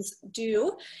calculations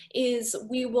do is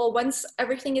we will, once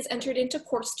everything is entered into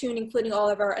CourseTune, including all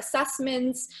of our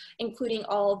assessments, including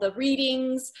all the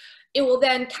readings, it will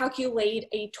then calculate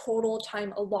a total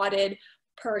time allotted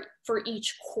for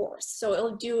each course. So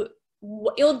it'll do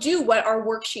what our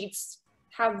worksheets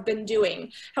have been doing.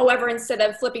 However, instead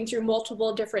of flipping through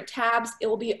multiple different tabs, it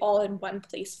will be all in one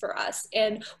place for us.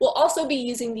 And we'll also be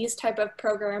using these type of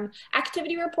program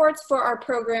activity reports for our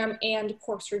program and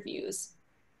course reviews.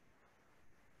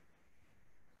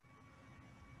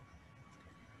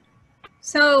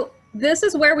 So this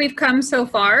is where we've come so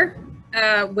far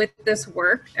with this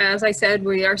work. As I said,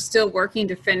 we are still working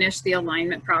to finish the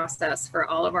alignment process for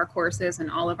all of our courses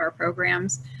and all of our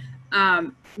programs.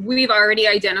 We've already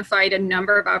identified a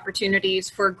number of opportunities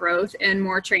for growth and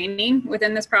more training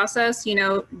within this process, you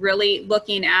know, really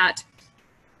looking at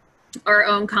our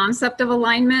own concept of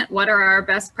alignment. What are our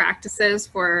best practices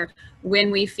for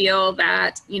when we feel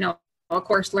that, you know, a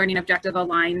course learning objective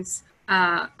aligns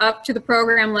up to the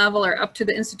program level or up to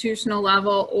the institutional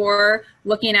level, or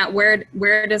looking at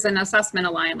where does an assessment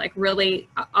align, like really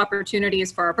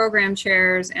opportunities for our program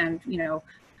chairs and, you know,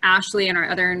 Ashley and our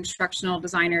other instructional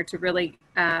designer to really,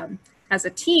 as a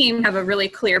team, have a really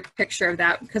clear picture of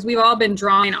that, because we've all been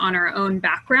drawing on our own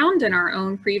background and our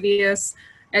own previous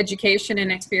education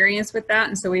and experience with that.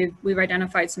 And so we've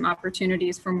identified some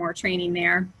opportunities for more training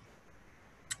there.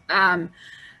 And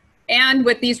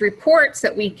with these reports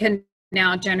that we can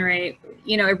now generate,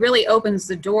 you know, it really opens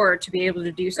the door to be able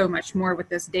to do so much more with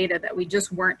this data that we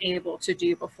just weren't able to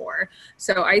do before.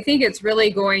 So I think it's really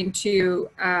going to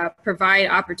provide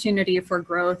opportunity for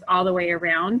growth all the way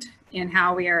around in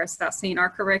how we are assessing our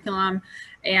curriculum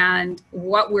and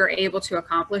what we're able to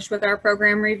accomplish with our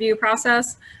program review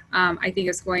process. I think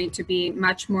it's going to be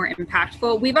much more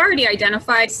impactful. We've already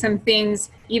identified some things,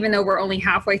 even though we're only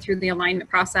halfway through the alignment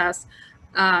process,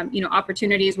 you know,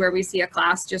 opportunities where we see a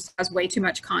class just has way too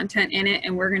much content in it,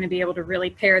 and we're going to be able to really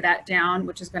pare that down,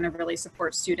 which is going to really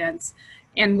support students.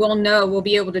 And we'll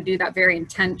be able to do that very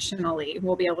intentionally.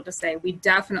 We'll be able to say, we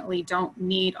definitely don't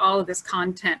need all of this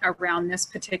content around this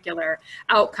particular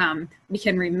outcome. We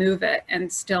can remove it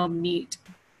and still meet,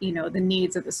 you know, the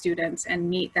needs of the students and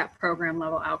meet that program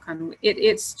level outcome.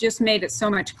 It's just made it so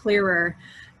much clearer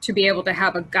to be able to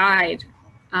have a guide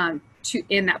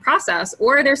in that process.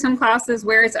 Or there's some classes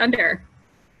where it's under,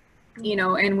 you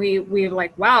know, and we're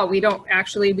like, wow, we don't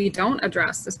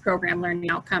address this program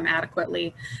learning outcome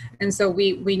adequately. And so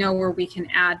we know where we can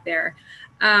add there.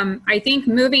 I think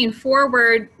moving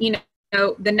forward, you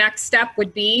know, the next step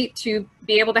would be to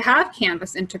be able to have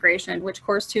Canvas integration, which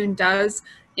CourseTune does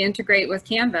integrate with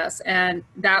Canvas. And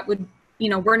that would, you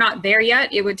know, we're not there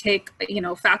yet. It would take, you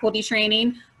know, faculty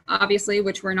training, obviously,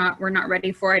 which we're not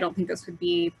ready for. I don't think this would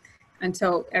be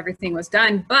until everything was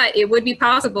done, but it would be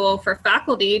possible for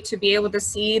faculty to be able to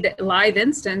see the live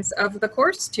instance of the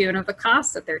CourseTune of the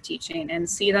class that they're teaching and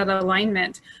see that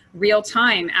alignment real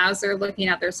time as they're looking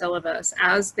at their syllabus,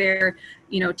 as they're,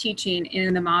 you know, teaching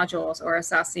in the modules or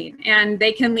assessing. And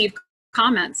they can leave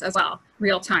comments as well,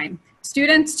 real time.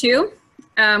 Students too,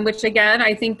 which again,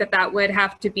 I think that would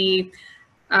have to be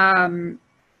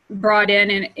brought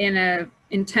in a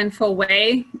intentful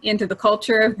way into the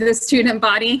culture of the student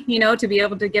body, you know, to be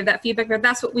able to give that feedback. But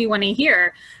that's what we want to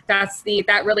hear. That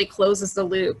really closes the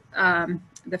loop,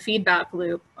 the feedback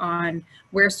loop on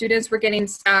where students were getting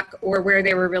stuck or where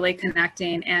they were really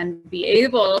connecting, and be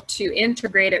able to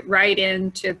integrate it right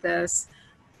into this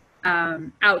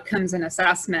outcomes and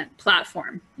assessment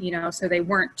platform, you know, so they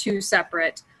weren't two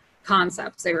separate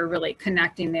concepts. They were really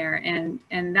connecting there, and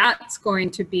that's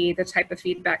going to be the type of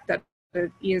feedback that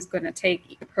is going to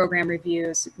take program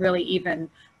reviews really even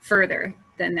further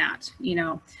than that. You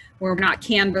know, we're not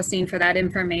canvassing for that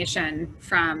information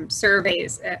from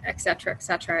surveys, et cetera, et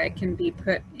cetera. It can be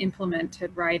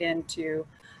implemented right into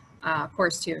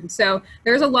CourseTune. So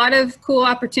there's a lot of cool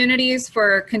opportunities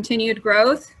for continued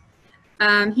growth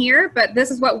here, but this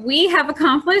is what we have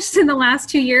accomplished in the last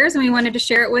 2 years, and we wanted to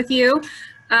share it with you.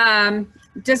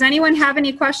 Does anyone have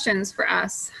any questions for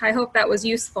us? I hope that was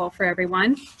useful for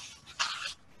everyone.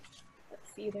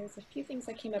 Let's see, there's a few things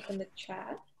that came up in the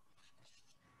chat.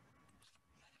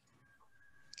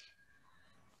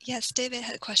 Yes, David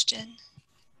had a question.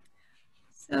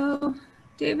 So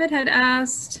David had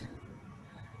asked,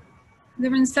 there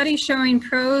have been studies showing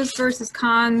pros versus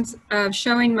cons of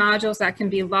showing modules that can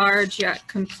be large yet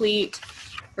complete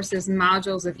versus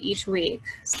modules of each week.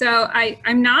 So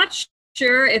I'm not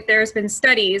sure if there's been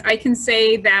studies. I can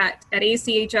say that at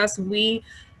ACHS we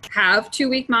have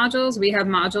 2-week modules. We have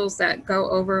modules that go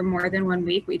over more than 1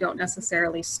 week. We don't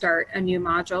necessarily start a new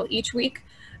module each week.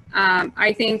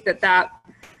 I think that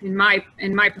in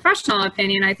my professional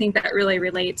opinion, I think that really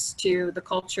relates to the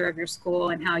culture of your school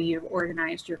and how you've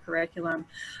organized your curriculum.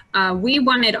 We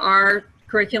wanted our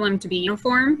curriculum to be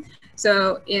uniform.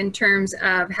 So in terms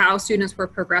of how students were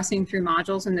progressing through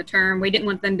modules in the term, we didn't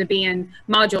want them to be in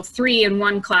module 3 in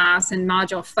one class and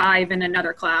module 5 in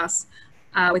another class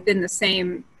within the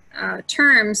same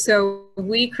term. So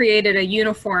we created a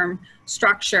uniform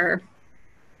structure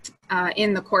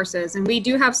in the courses, and we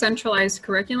do have centralized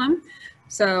curriculum.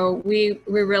 So we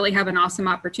really have an awesome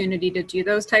opportunity to do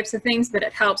those types of things, but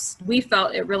it helps, we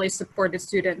felt it really supported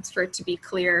students for it to be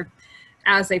clear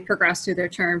as they progress through their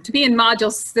term, to be in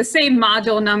modules, the same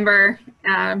module number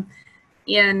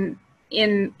in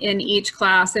each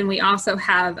class. And we also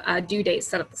have due dates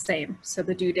set up the same. So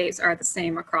the due dates are the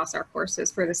same across our courses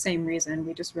for the same reason.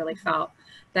 We just really felt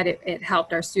that it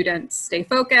helped our students stay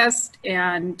focused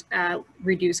and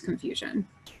reduce confusion.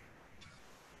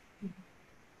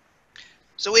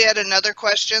 So we had another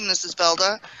question. This is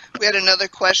Velda. We had another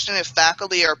question if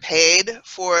faculty are paid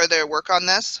for their work on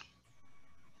this.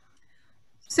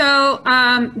 So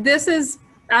this is,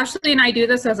 Ashley and I do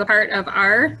this as a part of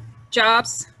our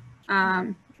jobs.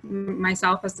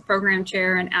 Myself as the program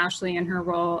chair and Ashley in her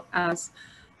role as,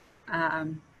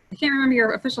 I can't remember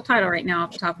your official title right now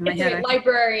off the top of my head.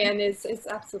 Librarian is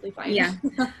absolutely fine. Yeah.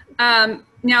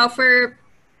 Now for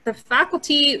the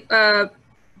faculty,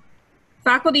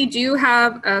 faculty do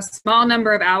have a small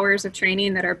number of hours of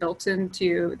training that are built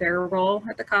into their role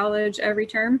at the college every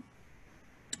term.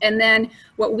 And then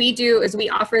what we do is we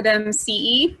offer them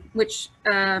CE, which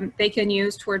they can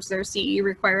use towards their CE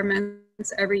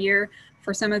requirements every year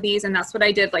for some of these. And that's what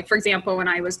I did. Like, for example, when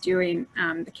I was doing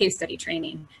the case study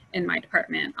training in my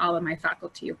department, all of my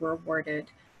faculty were awarded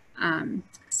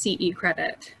CE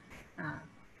credit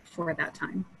for that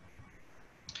time.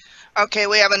 Okay,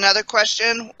 we have another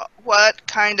question. What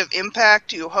kind of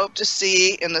impact do you hope to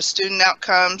see in the student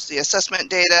outcomes, the assessment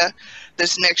data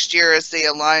this next year as the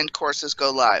aligned courses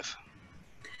go live?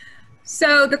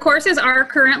 So the courses are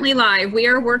currently live. We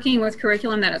are working with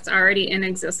curriculum that is already in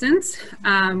existence.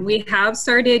 We have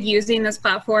started using this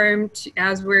platform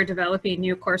as we're developing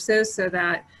new courses so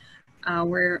that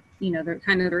we're, the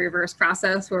kind of the reverse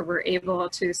process where we're able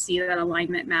to see that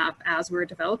alignment map as we're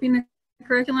developing the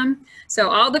curriculum.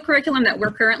 So all the curriculum that we're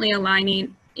currently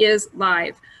aligning is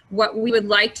live. What we would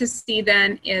like to see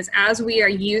then is as we are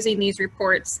using these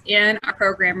reports in our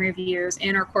program reviews,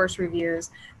 in our course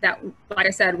reviews, that, like I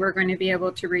said, we're going to be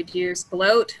able to reduce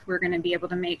bloat. We're going to be able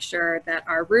to make sure that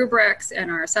our rubrics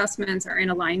and our assessments are in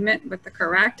alignment with the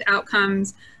correct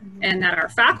outcomes, and that our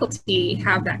faculty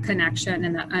have that connection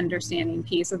and that understanding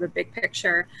piece of the big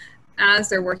picture as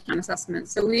they're working on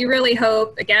assessments. So we really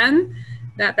hope, again,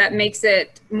 that makes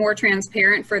it more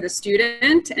transparent for the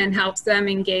student and helps them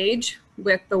engage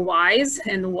with the whys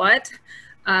and the what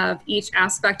of each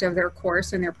aspect of their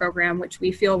course and their program, which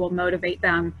we feel will motivate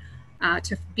them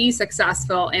to be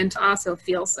successful and to also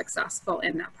feel successful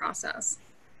in that process.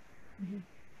 Mm-hmm.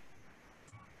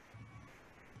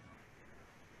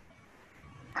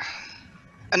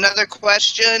 Another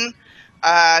question.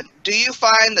 Do you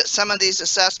find that some of these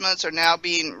assessments are now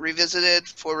being revisited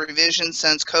for revision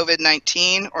since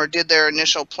COVID-19, or did their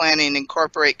initial planning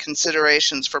incorporate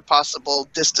considerations for possible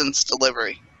distance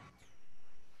delivery?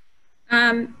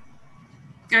 I'm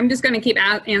just going to keep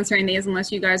answering these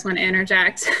unless you guys want to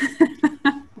interject.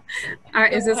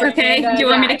 Is this okay? Do you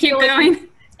want me to keep going?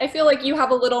 I feel like you have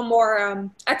a little more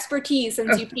expertise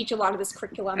since you teach a lot of this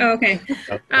curriculum. Okay.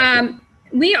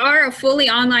 We are a fully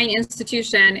online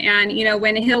institution, and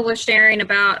when Hill was sharing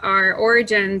about our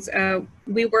origins,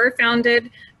 we were founded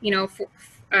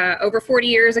over 40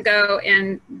 years ago,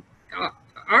 and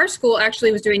our school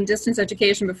actually was doing distance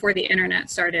education before the internet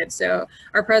started. So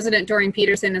our president, Doreen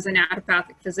Peterson, is a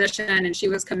naturopathic physician, and she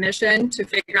was commissioned to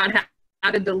figure out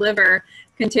how to deliver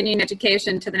continuing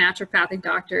education to the naturopathic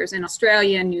doctors in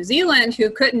Australia and New Zealand who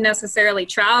couldn't necessarily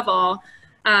travel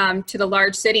to the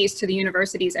large cities, to the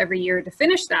universities every year to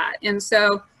finish that. And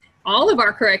so all of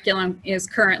our curriculum is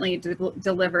currently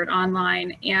delivered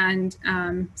online, and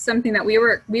something that we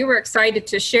were excited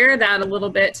to share that a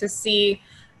little bit to see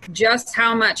just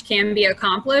how much can be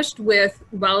accomplished with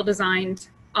well-designed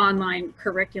online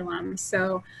curriculum.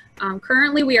 So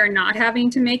currently we are not having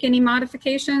to make any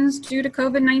modifications due to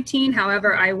COVID-19.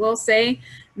 However, I will say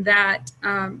that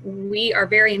we are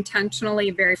very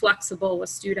intentionally very flexible with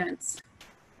students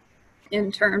in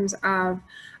terms of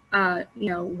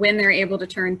when they're able to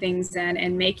turn things in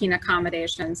and making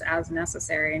accommodations as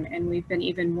necessary. And we've been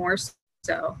even more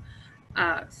so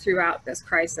throughout this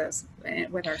crisis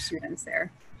with our students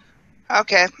there.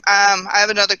 Okay, I have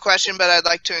another question, but I'd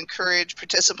like to encourage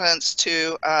participants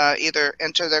to either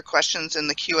enter their questions in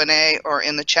the Q&A or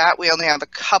in the chat. We only have a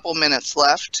couple minutes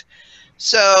left.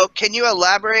 So can you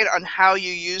elaborate on how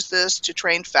you use this to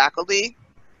train faculty?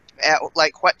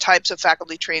 Like what types of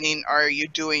faculty training are you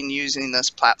doing using this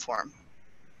platform?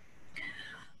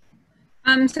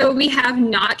 So we have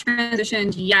not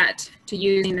transitioned yet to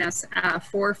using this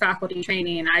for faculty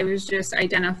training. I was just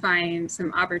identifying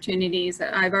some opportunities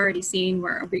that I've already seen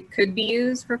where we could be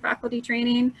used for faculty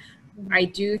training. I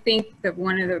do think that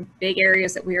one of the big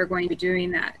areas that we are going to be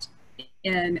doing that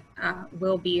in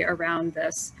will be around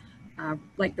this,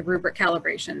 like the rubric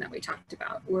calibration that we talked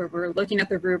about, where we're looking at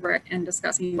the rubric and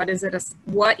discussing what is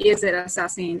it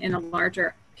assessing in a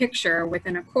larger picture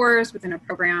within a course, within a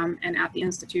program, and at the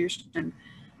institution.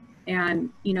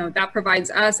 And that provides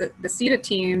us, the CETA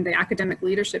team, the academic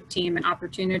leadership team, an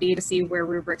opportunity to see where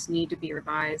rubrics need to be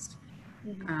revised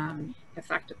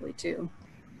effectively too.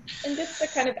 And just to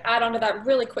kind of add on to that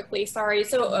really quickly, sorry.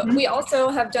 So we also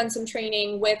have done some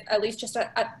training with at least just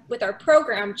with our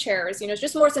program chairs,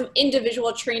 just more some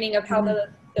individual training of how the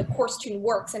course tune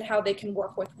works and how they can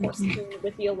work with course tune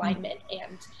with the alignment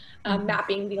and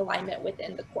mapping the alignment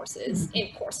within the courses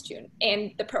in course tune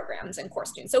and the programs in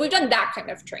course tune. So we've done that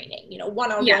kind of training,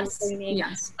 one-on-one training,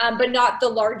 but not the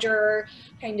larger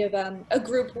kind of a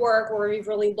group work where we've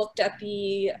really looked at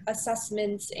the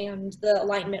assessments and the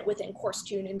alignment within course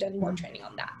tune and done more training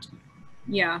on that.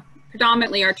 Yeah,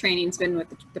 predominantly our training's been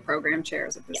with the program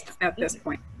chairs at this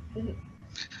point.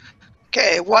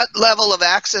 Okay, what level of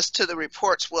access to the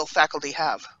reports will faculty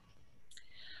have?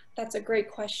 That's a great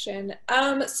question.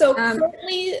 So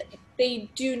currently they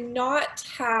do not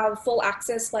have full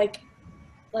access like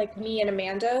me and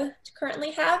Amanda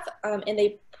currently have, and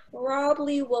they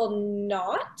probably will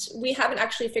not. We haven't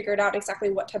actually figured out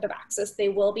exactly what type of access they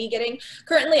will be getting.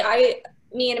 Currently,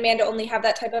 me and Amanda only have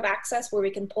that type of access where we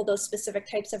can pull those specific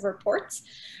types of reports.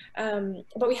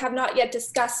 But we have not yet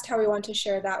discussed how we want to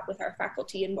share that with our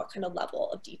faculty and what kind of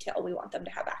level of detail we want them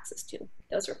to have access to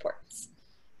those reports.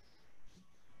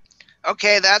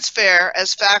 Okay, that's fair.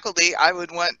 As faculty, I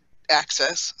would want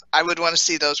access. I would want to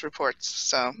see those reports.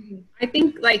 So I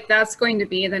think that's going to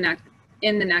be the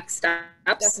next steps.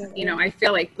 Definitely. I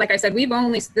feel like I said,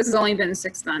 this has only been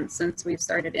 6 months since we've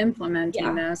started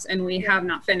implementing this, and we have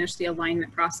not finished the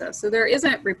alignment process. So there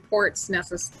isn't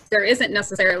there isn't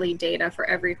necessarily data for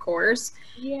every course.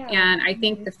 And I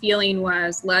think the feeling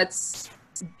was, let's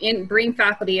bring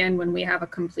faculty in when we have a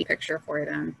complete picture for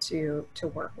them to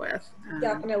work with.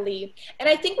 Definitely. And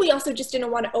I think we also just didn't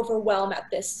want to overwhelm at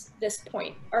this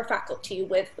point our faculty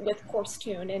with course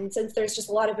tune. And since there's just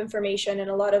a lot of information and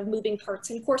a lot of moving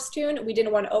parts in course tune, we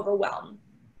didn't want to overwhelm.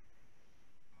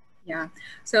 Yeah.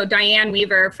 So Diane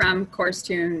Weaver from Course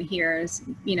Tune here is,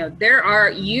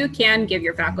 you can give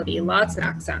your faculty lots of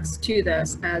access to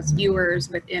this as viewers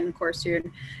within Course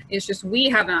Tune. It's just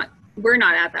we're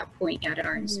not at that point yet at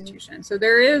our institution. So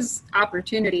there is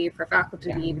opportunity for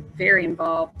faculty to be very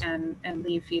involved and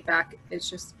leave feedback. It's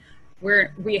just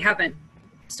we haven't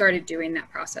started doing that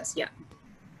process yet.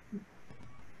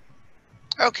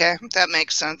 okay, that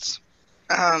makes sense.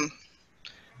 I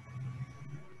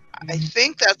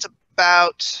think that's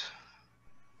about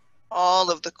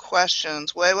all of the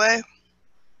questions. Wei Wei?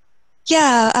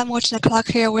 Yeah, I'm watching the clock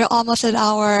here. We're almost at an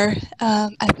hour.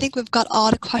 I think we've got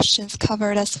all the questions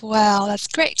covered as well. That's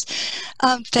great.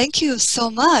 Thank you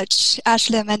so much,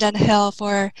 Ashley, Amanda, and Hill,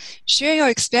 for sharing your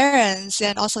experience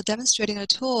and also demonstrating the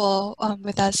tool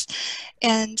with us.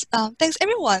 And thanks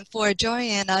everyone for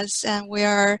joining us. And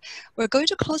we're going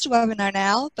to close the webinar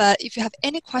now, but if you have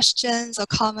any questions or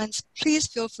comments, please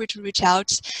feel free to reach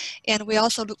out. And we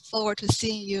also look forward to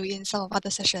seeing you in some of other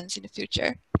sessions in the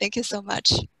future. Thank you so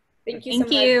much. Thank you so much.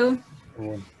 Thank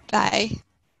you. Bye.